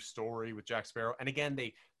new story with Jack Sparrow. And again,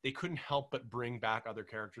 they couldn't help but bring back other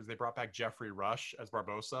characters. They brought back Jeffrey Rush as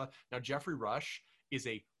Barbossa. Now, Jeffrey Rush is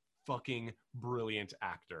a fucking brilliant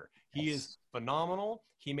actor. He is phenomenal.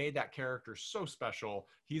 He made that character so special.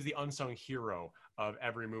 He's the unsung hero of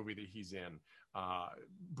every movie that he's in.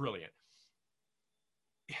 Brilliant.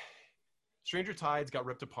 Stranger Tides got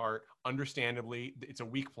ripped apart, understandably. It's a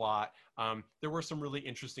weak plot. There were some really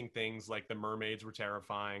interesting things, like the mermaids were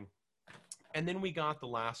terrifying. And then we got the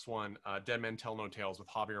last one, Dead Men Tell No Tales with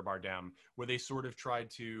Javier Bardem, where they sort of tried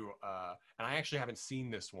to, and I actually haven't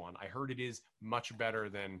seen this one. I heard it is much better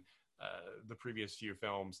than the previous few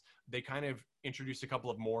films. They kind of introduced a couple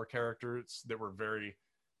of more characters that were very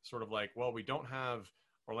sort of like, well, we don't have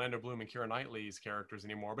Orlando Bloom and Keira Knightley's characters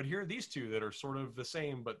anymore, but here are these two that are sort of the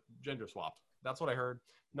same but gender swapped. That's what I heard.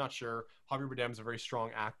 Not sure. Javier Bardem's a very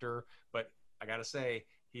strong actor, but I gotta say,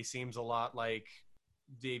 he seems a lot like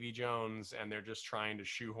Davy Jones, and they're just trying to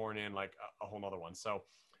shoehorn in like a whole nother one. So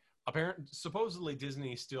supposedly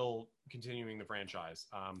Disney's still continuing the franchise.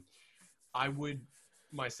 I would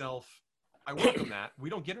welcome that. We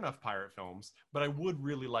don't get enough pirate films, but I would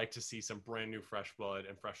really like to see some brand new fresh blood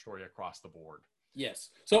and fresh story across the board. Yes.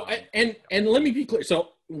 So and let me be clear. So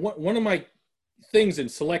one of my things in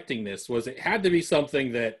selecting this was it had to be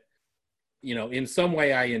something that, you know, in some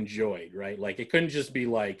way I enjoyed, right? Like it couldn't just be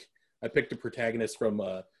like I picked a protagonist from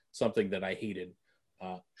something that I hated.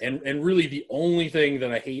 And really the only thing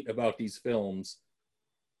that I hate about these films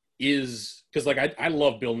is because like I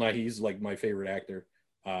love Bill Nighy. He's like my favorite actor.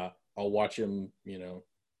 I'll watch him,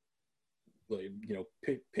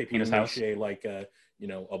 paper mache like a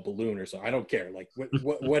balloon or so. I don't care. Like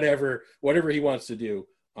whatever he wants to do,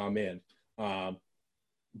 I'm in.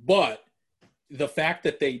 But the fact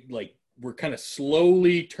that they like were kind of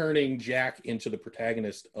slowly turning Jack into the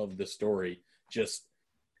protagonist of the story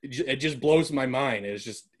it just blows my mind. It's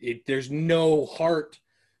just there's no heart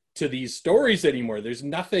to these stories anymore. There's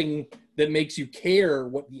nothing that makes you care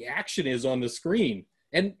what the action is on the screen.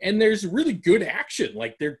 And there's really good action.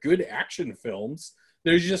 Like they're good action films.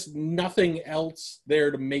 There's just nothing else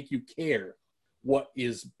there to make you care what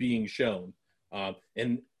is being shown.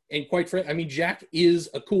 And quite frankly, I mean, Jack is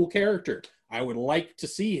a cool character. I would like to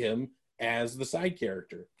see him as the side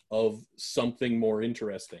character of something more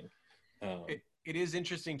interesting. It is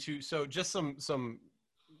interesting too. So just some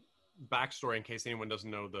backstory in case anyone doesn't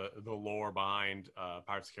know the lore behind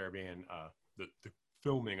Pirates of the Caribbean, the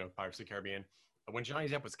filming of Pirates of the Caribbean. When Johnny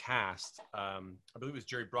Depp was cast, I believe it was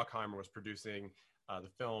Jerry Bruckheimer was producing the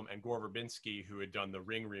film, and Gore Verbinski, who had done the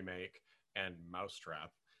Ring remake and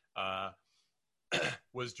Mousetrap,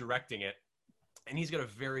 was directing it. And he's got a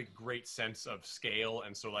very great sense of scale,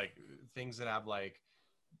 and so like things that have like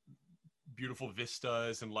beautiful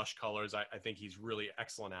vistas and lush colors, I think he's really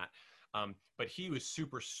excellent at. But he was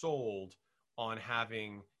super sold on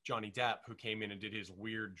having Johnny Depp, who came in and did his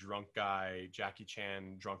weird drunk guy, Jackie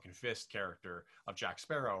Chan drunken fist character of Jack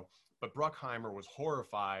Sparrow. But Bruckheimer was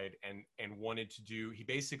horrified and wanted to do, he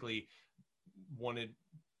basically wanted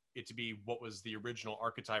it to be what was the original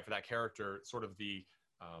archetype for that character, sort of the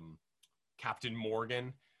Captain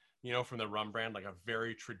Morgan, you know, from the Rum brand, like a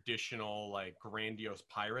very traditional, like grandiose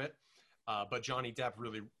pirate. But Johnny Depp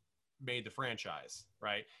really made the franchise,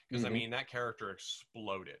 right? Because I mean, that character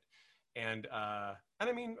exploded. And I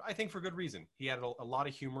mean, I think for good reason. He had a lot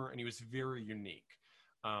of humor, and he was very unique.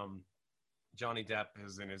 Johnny Depp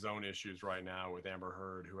is in his own issues right now with Amber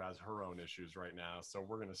Heard, who has her own issues right now. So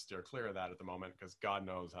we're going to steer clear of that at the moment, because God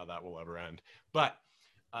knows how that will ever end. But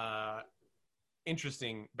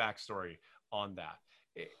interesting backstory on that.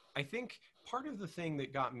 I think part of the thing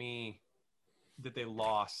that got me, that they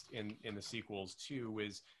lost in the sequels too,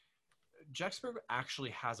 is Jack Sparrow actually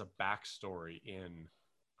has a backstory in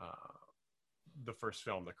the first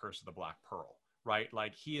film, The Curse of the Black Pearl, right?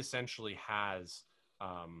 Like, he essentially has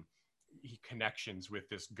connections with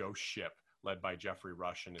this ghost ship led by Jeffrey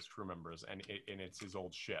Rush and his crew members, and it's his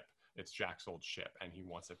old ship. It's Jack's old ship, and he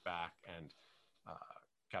wants it back. And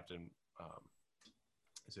Captain,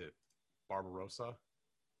 is it Barbarossa?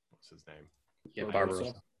 What's his name? Yeah,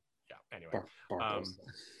 Barbarossa. Yeah. Anyway,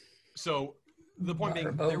 so the point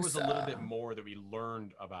being, there was a little bit more that we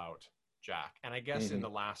learned about Jack, and I guess in the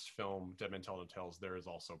last film, Dead Men Tell No Tales, there is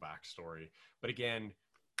also backstory. But again,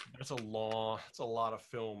 it's a lot of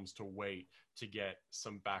films to wait to get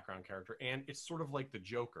some background character, and it's sort of like the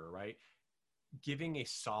Joker, right? Giving a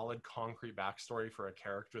solid, concrete backstory for a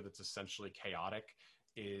character that's essentially chaotic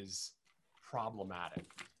is problematic,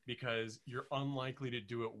 because you're unlikely to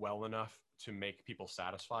do it well enough to make people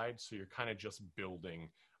satisfied. So you're kind of just building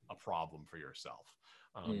a problem for yourself.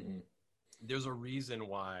 There's a reason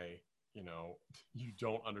why, you know, you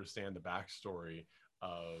don't understand the backstory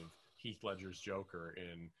of Heath Ledger's Joker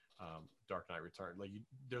in Dark Knight Returns. Like,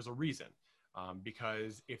 there's a reason.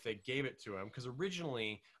 Because if they gave it to him, because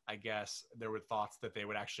originally, I guess, there were thoughts that they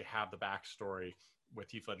would actually have the backstory with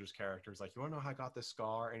Heath Ledger's characters. Like, you want to know how I got this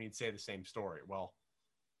scar? And he'd say the same story. Well,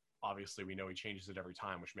 obviously, we know he changes it every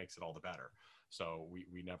time, which makes it all the better. So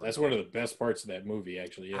we never. That's one of the best parts of that movie,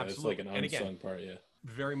 actually. Yeah, absolutely. It's like an unsung part. Yeah,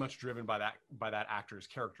 very much driven by that actor's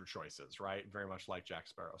character choices, right? Very much like Jack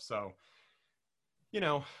Sparrow. So, you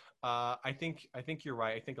know, I think you're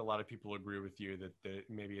right. I think a lot of people agree with you that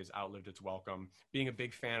maybe has outlived its welcome. Being a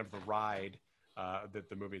big fan of the ride that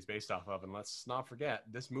the movie is based off of, and let's not forget,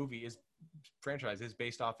 this franchise is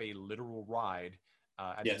based off a literal ride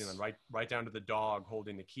at Disneyland, right down to the dog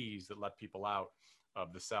holding the keys that let people out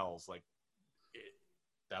of the cells. Like,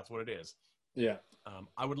 that's what it is. Yeah.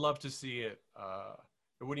 I would love to see it.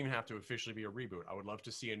 It wouldn't even have to officially be a reboot. I would love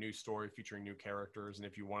to see a new story featuring new characters, and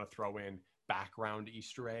if you want to throw in background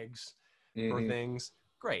Easter eggs for things,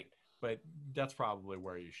 great. But that's probably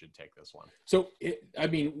where you should take this one. So, I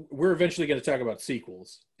mean, we're eventually going to talk about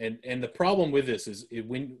sequels, and the problem with this is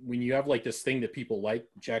when you have like this thing that people like,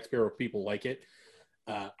 Jack Sparrow, people like it.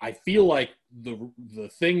 I feel like the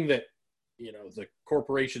thing that, you know, the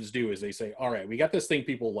corporations do is they say, all right, we got this thing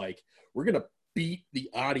people like, we're going to beat the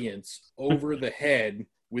audience over the head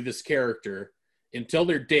with this character until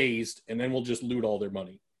they're dazed, and then we'll just loot all their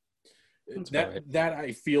money. That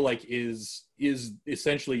I feel like is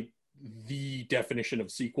essentially the definition of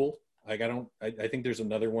sequel. Like, I think there's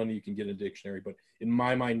another one you can get in a dictionary, but in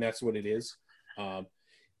my mind, that's what it is.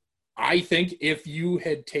 I think if you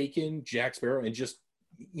had taken Jack Sparrow and just,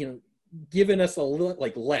 you know, given us a little,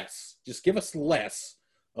 like, less, just give us less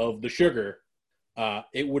of the sugar,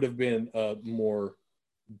 it would have been a more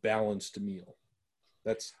balanced meal.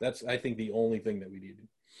 That's I think the only thing that we needed.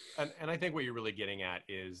 And I think what you're really getting at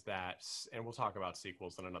is that, and we'll talk about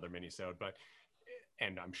sequels in another mini-sode, but,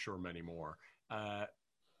 and I'm sure many more,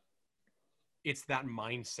 it's that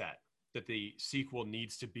mindset that the sequel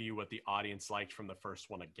needs to be what the audience liked from the first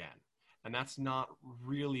one again. And that's not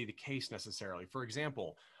really the case necessarily. For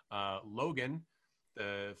example, Logan,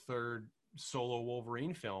 the third solo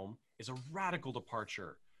Wolverine film, is a radical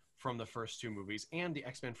departure from the first two movies and the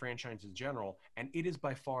X-Men franchise in general, and it is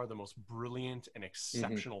by far the most brilliant and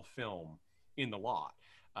exceptional film in the lot.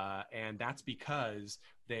 And that's because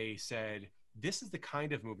they said, this is the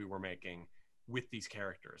kind of movie we're making with these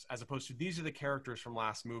characters, as opposed to, these are the characters from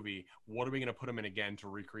last movie, what are we going to put them in again to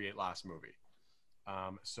recreate last movie?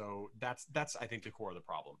 So that's I think the core of the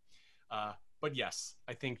problem. But yes,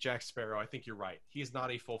 I think Jack Sparrow, I think you're right. He is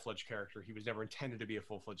not a full-fledged character. He was never intended to be a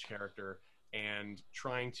full-fledged character, and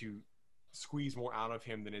trying to squeeze more out of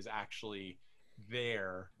him than is actually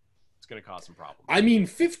there, it's going to cause some problems. I mean,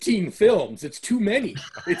 15 films. It's too many.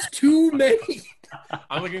 It's too many.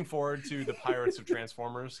 I'm looking forward to the Pirates of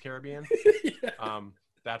Transformers Caribbean. Yeah.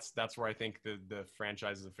 That's where I think the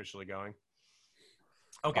franchise is officially going.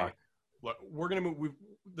 Okay. Look, we're going to move.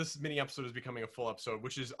 this mini episode is becoming a full episode,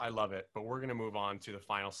 which is, I love it, but we're going to move on to the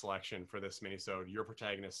final selection for this mini-sode. Your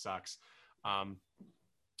Protagonist Sucks.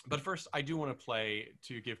 But first, I do want to play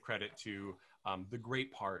to give credit to the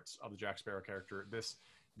great parts of the Jack Sparrow character.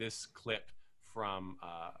 This clip from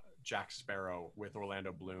Jack Sparrow with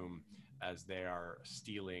Orlando Bloom as they are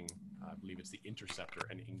stealing, I believe it's the Interceptor,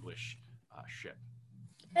 an English ship.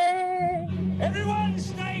 Hey! Everyone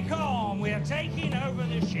stay calm. We are taking over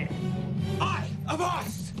the ship. I,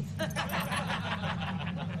 avast!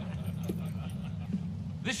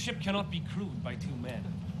 This ship cannot be crewed by 2 men.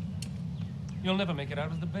 You'll never make it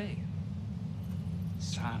out of the bay.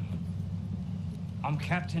 Son, I'm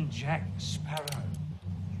Captain Jack Sparrow.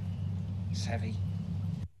 Savvy?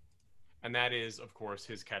 And that is, of course,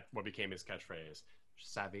 what became his catchphrase,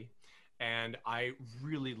 savvy. And I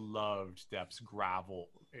really loved Depp's gravel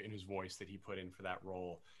in his voice that he put in for that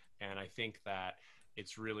role. And I think that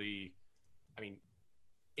it's really, I mean,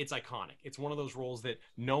 it's iconic. It's one of those roles that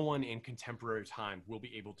no one in contemporary time will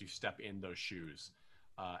be able to step in those shoes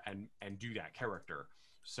and do that character.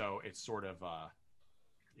 So it's sort of,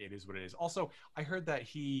 it is what it is. Also, I heard that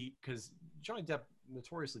because Johnny Depp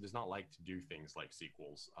notoriously does not like to do things like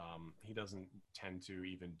sequels. He doesn't tend to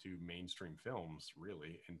even do mainstream films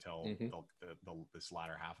really until this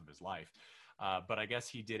latter half of his life. But I guess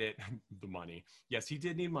he did it, the money. Yes, he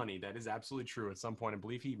did need money. That is absolutely true. At some point, I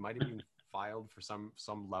believe he might have even filed for some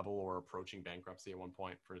level or approaching bankruptcy at one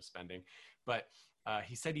point for his spending. But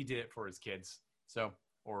he said he did it for his kids. So,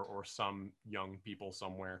 or some young people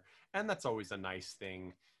somewhere. And that's always a nice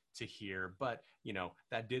thing to hear. But, you know,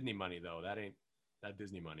 that Disney money, though, that ain't that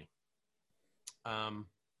Disney money.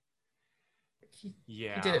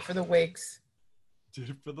 Yeah. He did it for the wigs. Did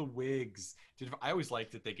it for the wigs. I always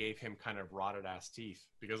liked that they gave him kind of rotted ass teeth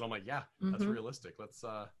because I'm like, yeah, that's realistic. Let's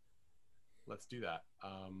do that.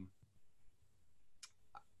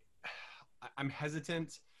 I'm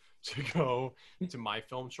hesitant to go to my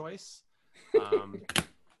film choice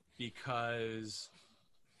because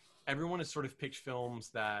everyone has sort of picked films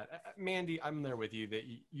that, Mandy, I'm there with you, that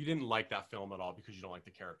you didn't like that film at all because you don't like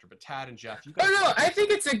the character. But Tad and Jeff, you guys... Oh, no, I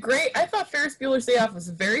think it's I thought Ferris Bueller's Day Off was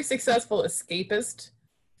a very successful escapist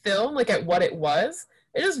film, like at what it was.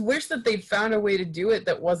 I just wish that they'd found a way to do it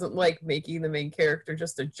that wasn't like making the main character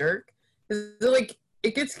just a jerk. Like,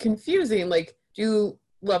 it gets confusing. Like, do you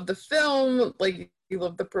love the film? Like, you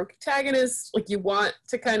love the protagonist? Like, you want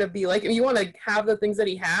to kind of be like, you want to have the things that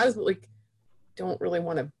he has, but like, don't really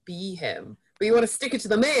want to be him. But you want to stick it to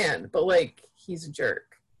the man, but like, he's a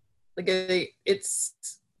jerk. Like,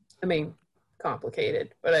 it's, I mean,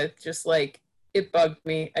 complicated, but it's just like, it bugged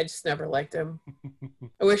me. I just never liked him.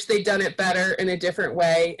 I wish they'd done it better in a different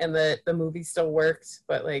way and that the movie still worked,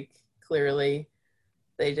 but like, clearly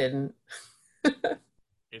they didn't.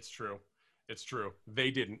 It's true. They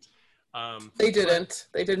didn't. They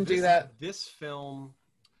didn't do that. This film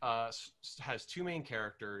has 2 main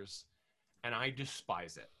characters, and I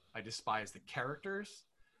despise it. I despise the characters.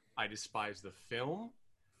 I despise the film.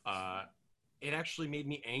 It actually made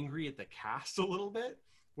me angry at the cast a little bit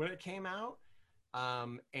when it came out.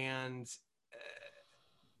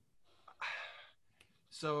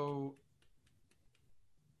 So,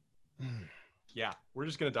 yeah, we're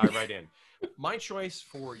just going to dive right in. My choice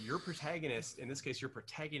for your protagonist, in this case, your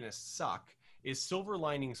protagonists suck, is Silver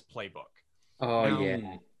Linings Playbook. Oh, now,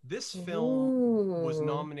 yeah. This film was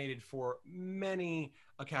nominated for many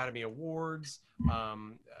Academy Awards.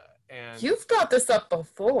 And you've brought this up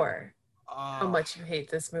before. How much you hate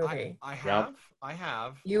this movie. I have.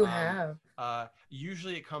 You have.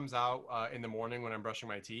 Usually it comes out in the morning when I'm brushing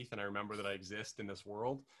my teeth and I remember that I exist in this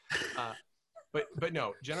world. But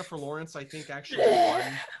no, Jennifer Lawrence, I think, actually won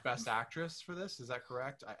Best Actress for this. Is that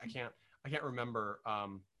correct? I can't remember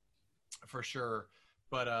for sure.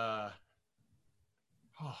 But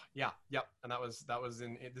yep. And this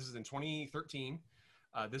is in 2013.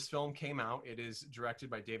 This film came out. It is directed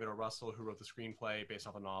by David O. Russell, who wrote the screenplay based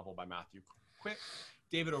off a novel by Matthew Quick.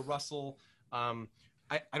 David O. Russell, I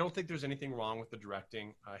don't think there's anything wrong with the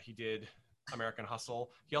directing. He did American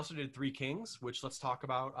Hustle. He also did Three Kings, which let's talk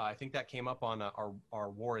about. I think that came up on our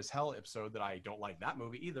War is Hell episode that I don't like that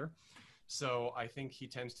movie either. So I think he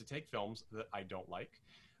tends to take films that I don't like.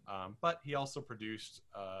 But he also produced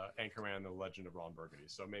Anchorman and the Legend of Ron Burgundy.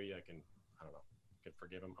 So maybe I can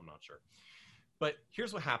forgive him. I'm not sure. But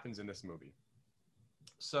here's what happens in this movie.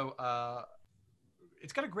 So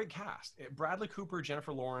it's got a great cast. Bradley Cooper,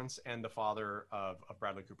 Jennifer Lawrence, and the father of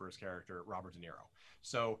Bradley Cooper's character, Robert De Niro.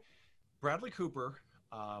 So Bradley Cooper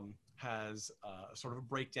has sort of a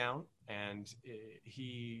breakdown, and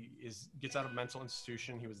gets out of a mental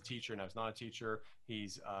institution. He was a teacher, now he's not a teacher.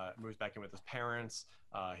 He's moves back in with his parents.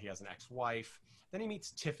 He has an ex-wife. Then he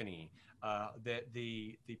meets Tiffany,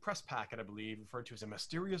 the press packet, I believe, referred to as a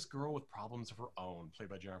mysterious girl with problems of her own, played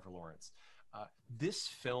by Jennifer Lawrence. This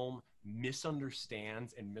film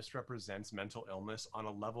misunderstands and misrepresents mental illness on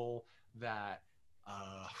a level that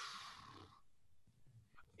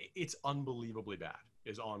it's unbelievably bad,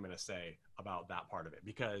 is all I'm going to say about that part of it.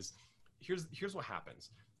 Because here's what happens.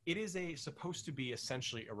 It is supposed to be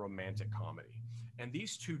essentially a romantic comedy. And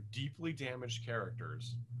these two deeply damaged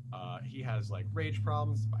characters, he has like rage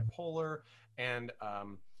problems, bipolar, and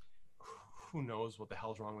who knows what the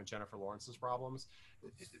hell's wrong with Jennifer Lawrence's problems.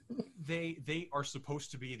 They are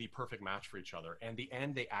supposed to be the perfect match for each other. And in the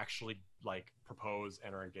end, they actually like propose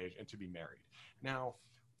and are engaged and to be married. Now,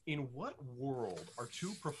 in what world are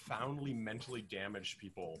two profoundly mentally damaged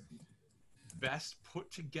people best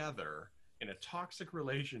put together in a toxic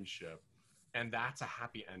relationship, and that's a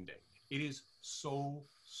happy ending? It is so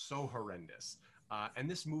horrendous. And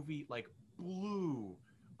this movie like blew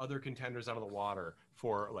other contenders out of the water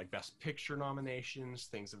for like Best Picture nominations,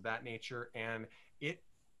 things of that nature. And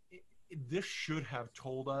this should have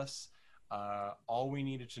told us all we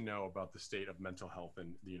needed to know about the state of mental health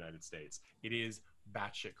in the United States. It is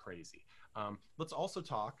batshit crazy. Let's also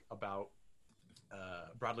talk about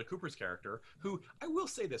Bradley Cooper's character, who, I will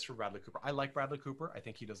say this for Bradley Cooper. I like Bradley Cooper. I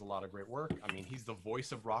think he does a lot of great work. I mean, he's the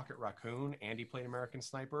voice of Rocket Raccoon, and he played American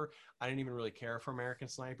Sniper. I didn't even really care for American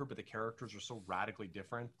Sniper, but the characters are so radically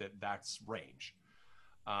different that that's range.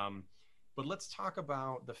 But let's talk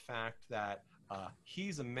about the fact that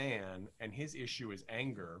he's a man, and his issue is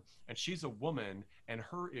anger, and she's a woman, and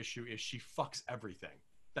her issue is she fucks everything.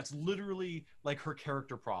 That's literally like her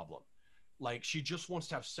character problem. Like, she just wants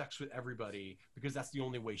to have sex with everybody because that's the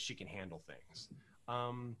only way she can handle things.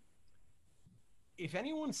 If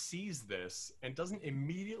anyone sees this and doesn't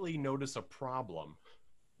immediately notice a problem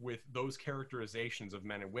with those characterizations of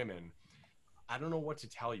men and women, I don't know what to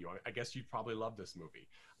tell you. I guess you'd probably love this movie.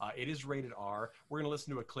 It is rated R. We're going to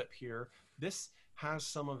listen to a clip here. This has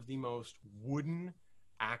some of the most wooden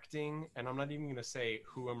acting, and I'm not even going to say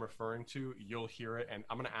who I'm referring to. You'll hear it, and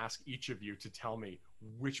I'm going to ask each of you to tell me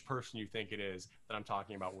which person you think it is that I'm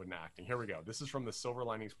talking about wooden acting. Here we go. This is from the Silver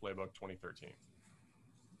Linings Playbook 2013.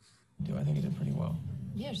 I think I did pretty well.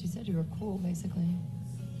 Yeah, she said you were cool, basically.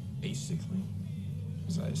 Basically?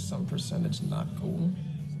 Was I some percentage not cool?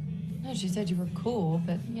 No, she said you were cool,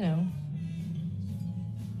 but, you know.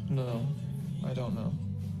 No, I don't know.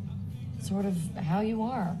 Sort of how you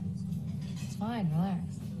are. It's fine,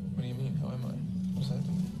 relax. What do you mean? How am I? What does that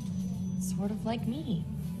mean? Sort of like me.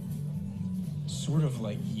 Sort of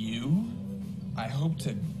like you? I hope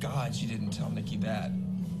to God she didn't tell Nikki that.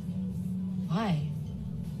 Why?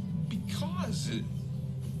 Because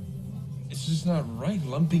it's just not right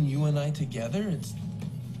lumping you and I together.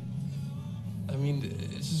 I mean,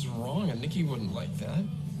 this is wrong, and Nikki wouldn't like that.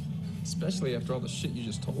 Especially after all the shit you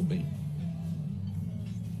just told me.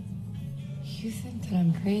 You think that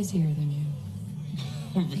I'm crazier than you?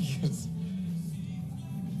 Because...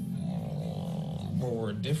 well,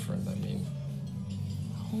 we're different, I mean.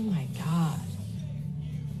 Oh my God.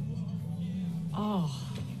 Oh,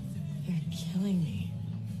 you're killing me.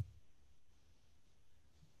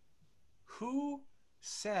 Who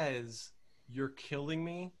says you're killing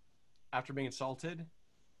me after being assaulted?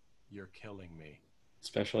 You're killing me.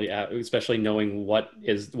 Especially knowing what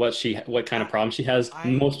kind of problem she has.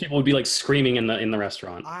 Most people would be like screaming in the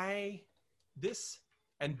restaurant. This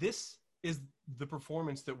is the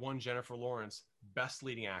performance that won Jennifer Lawrence Best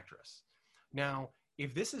Leading Actress. Now,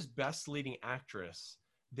 if this is Best Leading Actress,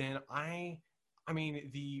 then I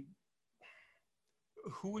mean,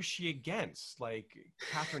 who is she against? Like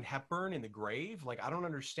Katharine Hepburn in The Grave? Like, I don't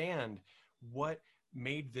understand what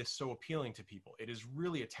made this so appealing to people. It is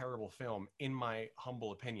really a terrible film, in my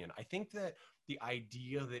humble opinion. I think that the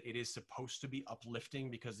idea that it is supposed to be uplifting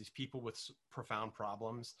because these people with profound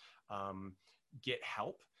problems get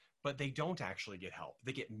help, but they don't actually get help.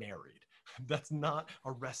 They get married. That's not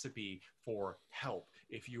a recipe for help.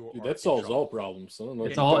 If you Dude, that solves all problems. I don't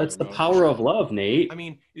know It's the power of love, Nate. I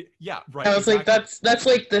mean, yeah, right. I was exactly. Like, that's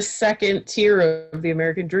like the second tier of the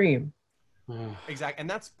American dream. Exactly, and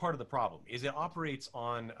that's part of the problem. Is it operates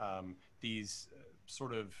on these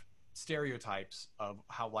sort of stereotypes of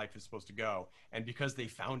how life is supposed to go, and because they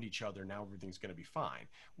found each other, now everything's going to be fine.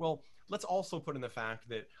 Well, let's also put in the fact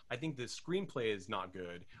that I think the screenplay is not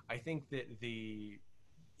good. I think that the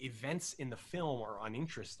events in the film are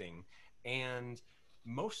uninteresting, and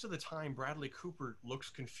most of the time Bradley Cooper looks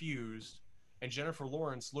confused and Jennifer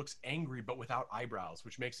Lawrence looks angry but without eyebrows,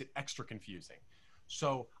 which makes it extra confusing.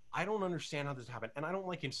 So I don't understand how this happened, and I don't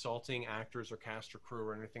like insulting actors or cast or crew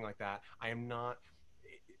or anything like that. I am not.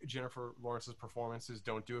 Jennifer Lawrence's performances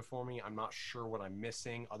don't do it for me. I'm not sure what I'm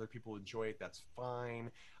missing. Other people enjoy it. That's fine.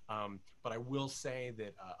 But I will say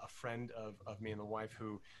that a friend of me and the wife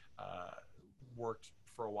who worked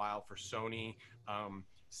for a while for Sony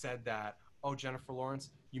said that, oh, Jennifer Lawrence,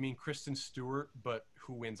 you mean Kristen Stewart, but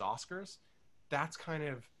who wins Oscars? That's kind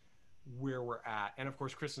of where we're at. And of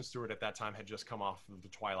course, Kristen Stewart at that time had just come off of the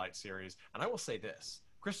Twilight series. And I will say this,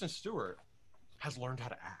 Kristen Stewart has learned how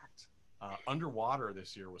to act. Underwater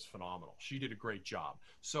this year was phenomenal. She did a great job.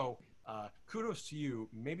 So kudos to you.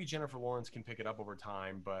 Maybe Jennifer Lawrence can pick it up over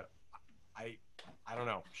time, but I don't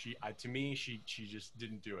know. To me, she just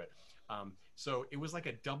didn't do it. So it was like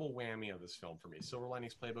a double whammy of this film for me. Silver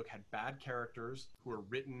Linings Playbook had bad characters who were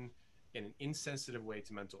written in an insensitive way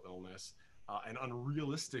to mental illness, an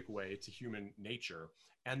unrealistic way to human nature,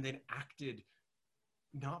 and then acted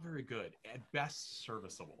not very good, at best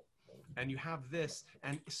serviceable. And you have this,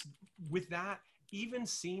 and with that, even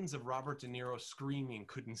scenes of Robert De Niro screaming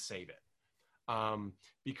couldn't save it,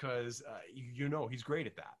 because he's great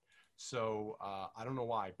at that. So I don't know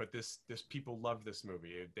why, but this people loved this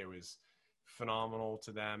movie. It was phenomenal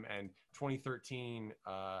to them. And 2013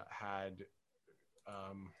 had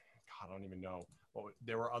I don't even know. Well,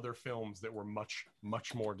 there were other films that were much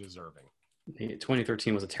more deserving.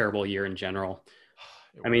 2013 was a terrible year in general.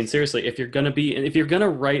 I mean, seriously, if you're gonna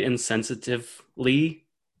write insensitively,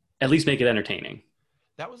 at least make it entertaining.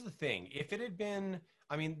 That was the thing. If it had been,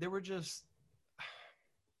 I mean, there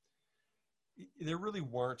really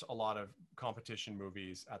weren't a lot of competition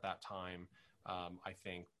movies at that time, I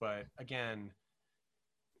think. But again,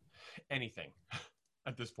 anything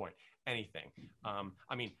at this point, anything.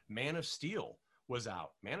 I mean, Man of Steel was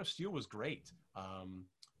out. Man of Steel was great.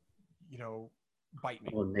 Bite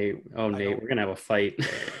me. Nate, we're gonna have a fight.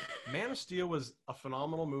 Man of Steel was a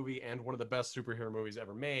phenomenal movie and one of the best superhero movies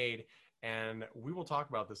ever made. And we will talk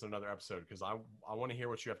about this in another episode because I want to hear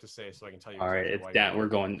what you have to say so I can tell you. All right, it's that we're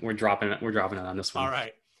dropping it on this one. All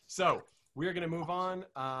right, so we are going to move on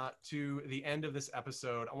to the end of this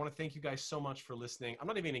episode. I want to thank you guys so much for listening. I'm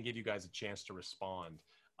not even going to give you guys a chance to respond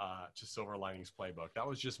to Silver Linings Playbook. That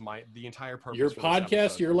was just the entire purpose. Your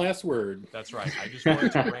podcast, your last word. That's right. I just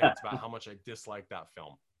wanted to rant about how much I dislike that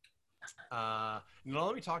film. Now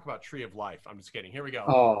let me talk about Tree of Life. I'm just kidding. Here we go.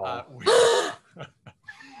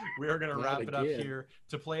 We are going to wrap it up here.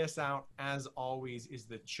 To play us out, as always, is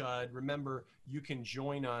the Chud. Remember, you can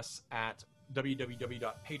join us at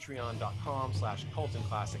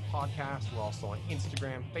www.patreon.com/CultandClassicPodcast. We're also on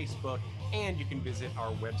Instagram, Facebook, and you can visit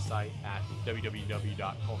our website at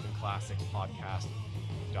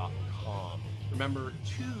www.CultandClassicPodcast.com. Remember,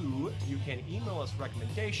 too, you can email us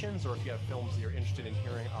recommendations, or if you have films that you're interested in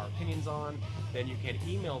hearing our opinions on, then you can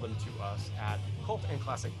email them to us at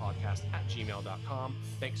cultandclassicpodcast@gmail.com.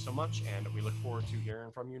 Thanks so much, and we look forward to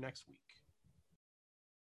hearing from you next week.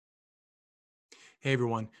 Hey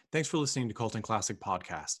everyone, thanks for listening to Cult and Classic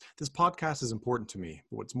Podcast. This podcast is important to me,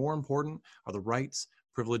 but what's more important are the rights,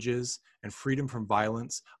 privileges, and freedom from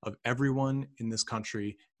violence of everyone in this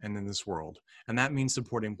country and in this world. And that means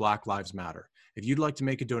supporting Black Lives Matter. If you'd like to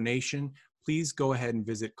make a donation, please go ahead and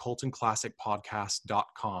visit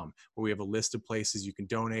cultandclassicpodcast.com, where we have a list of places you can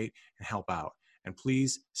donate and help out. And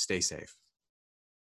please stay safe.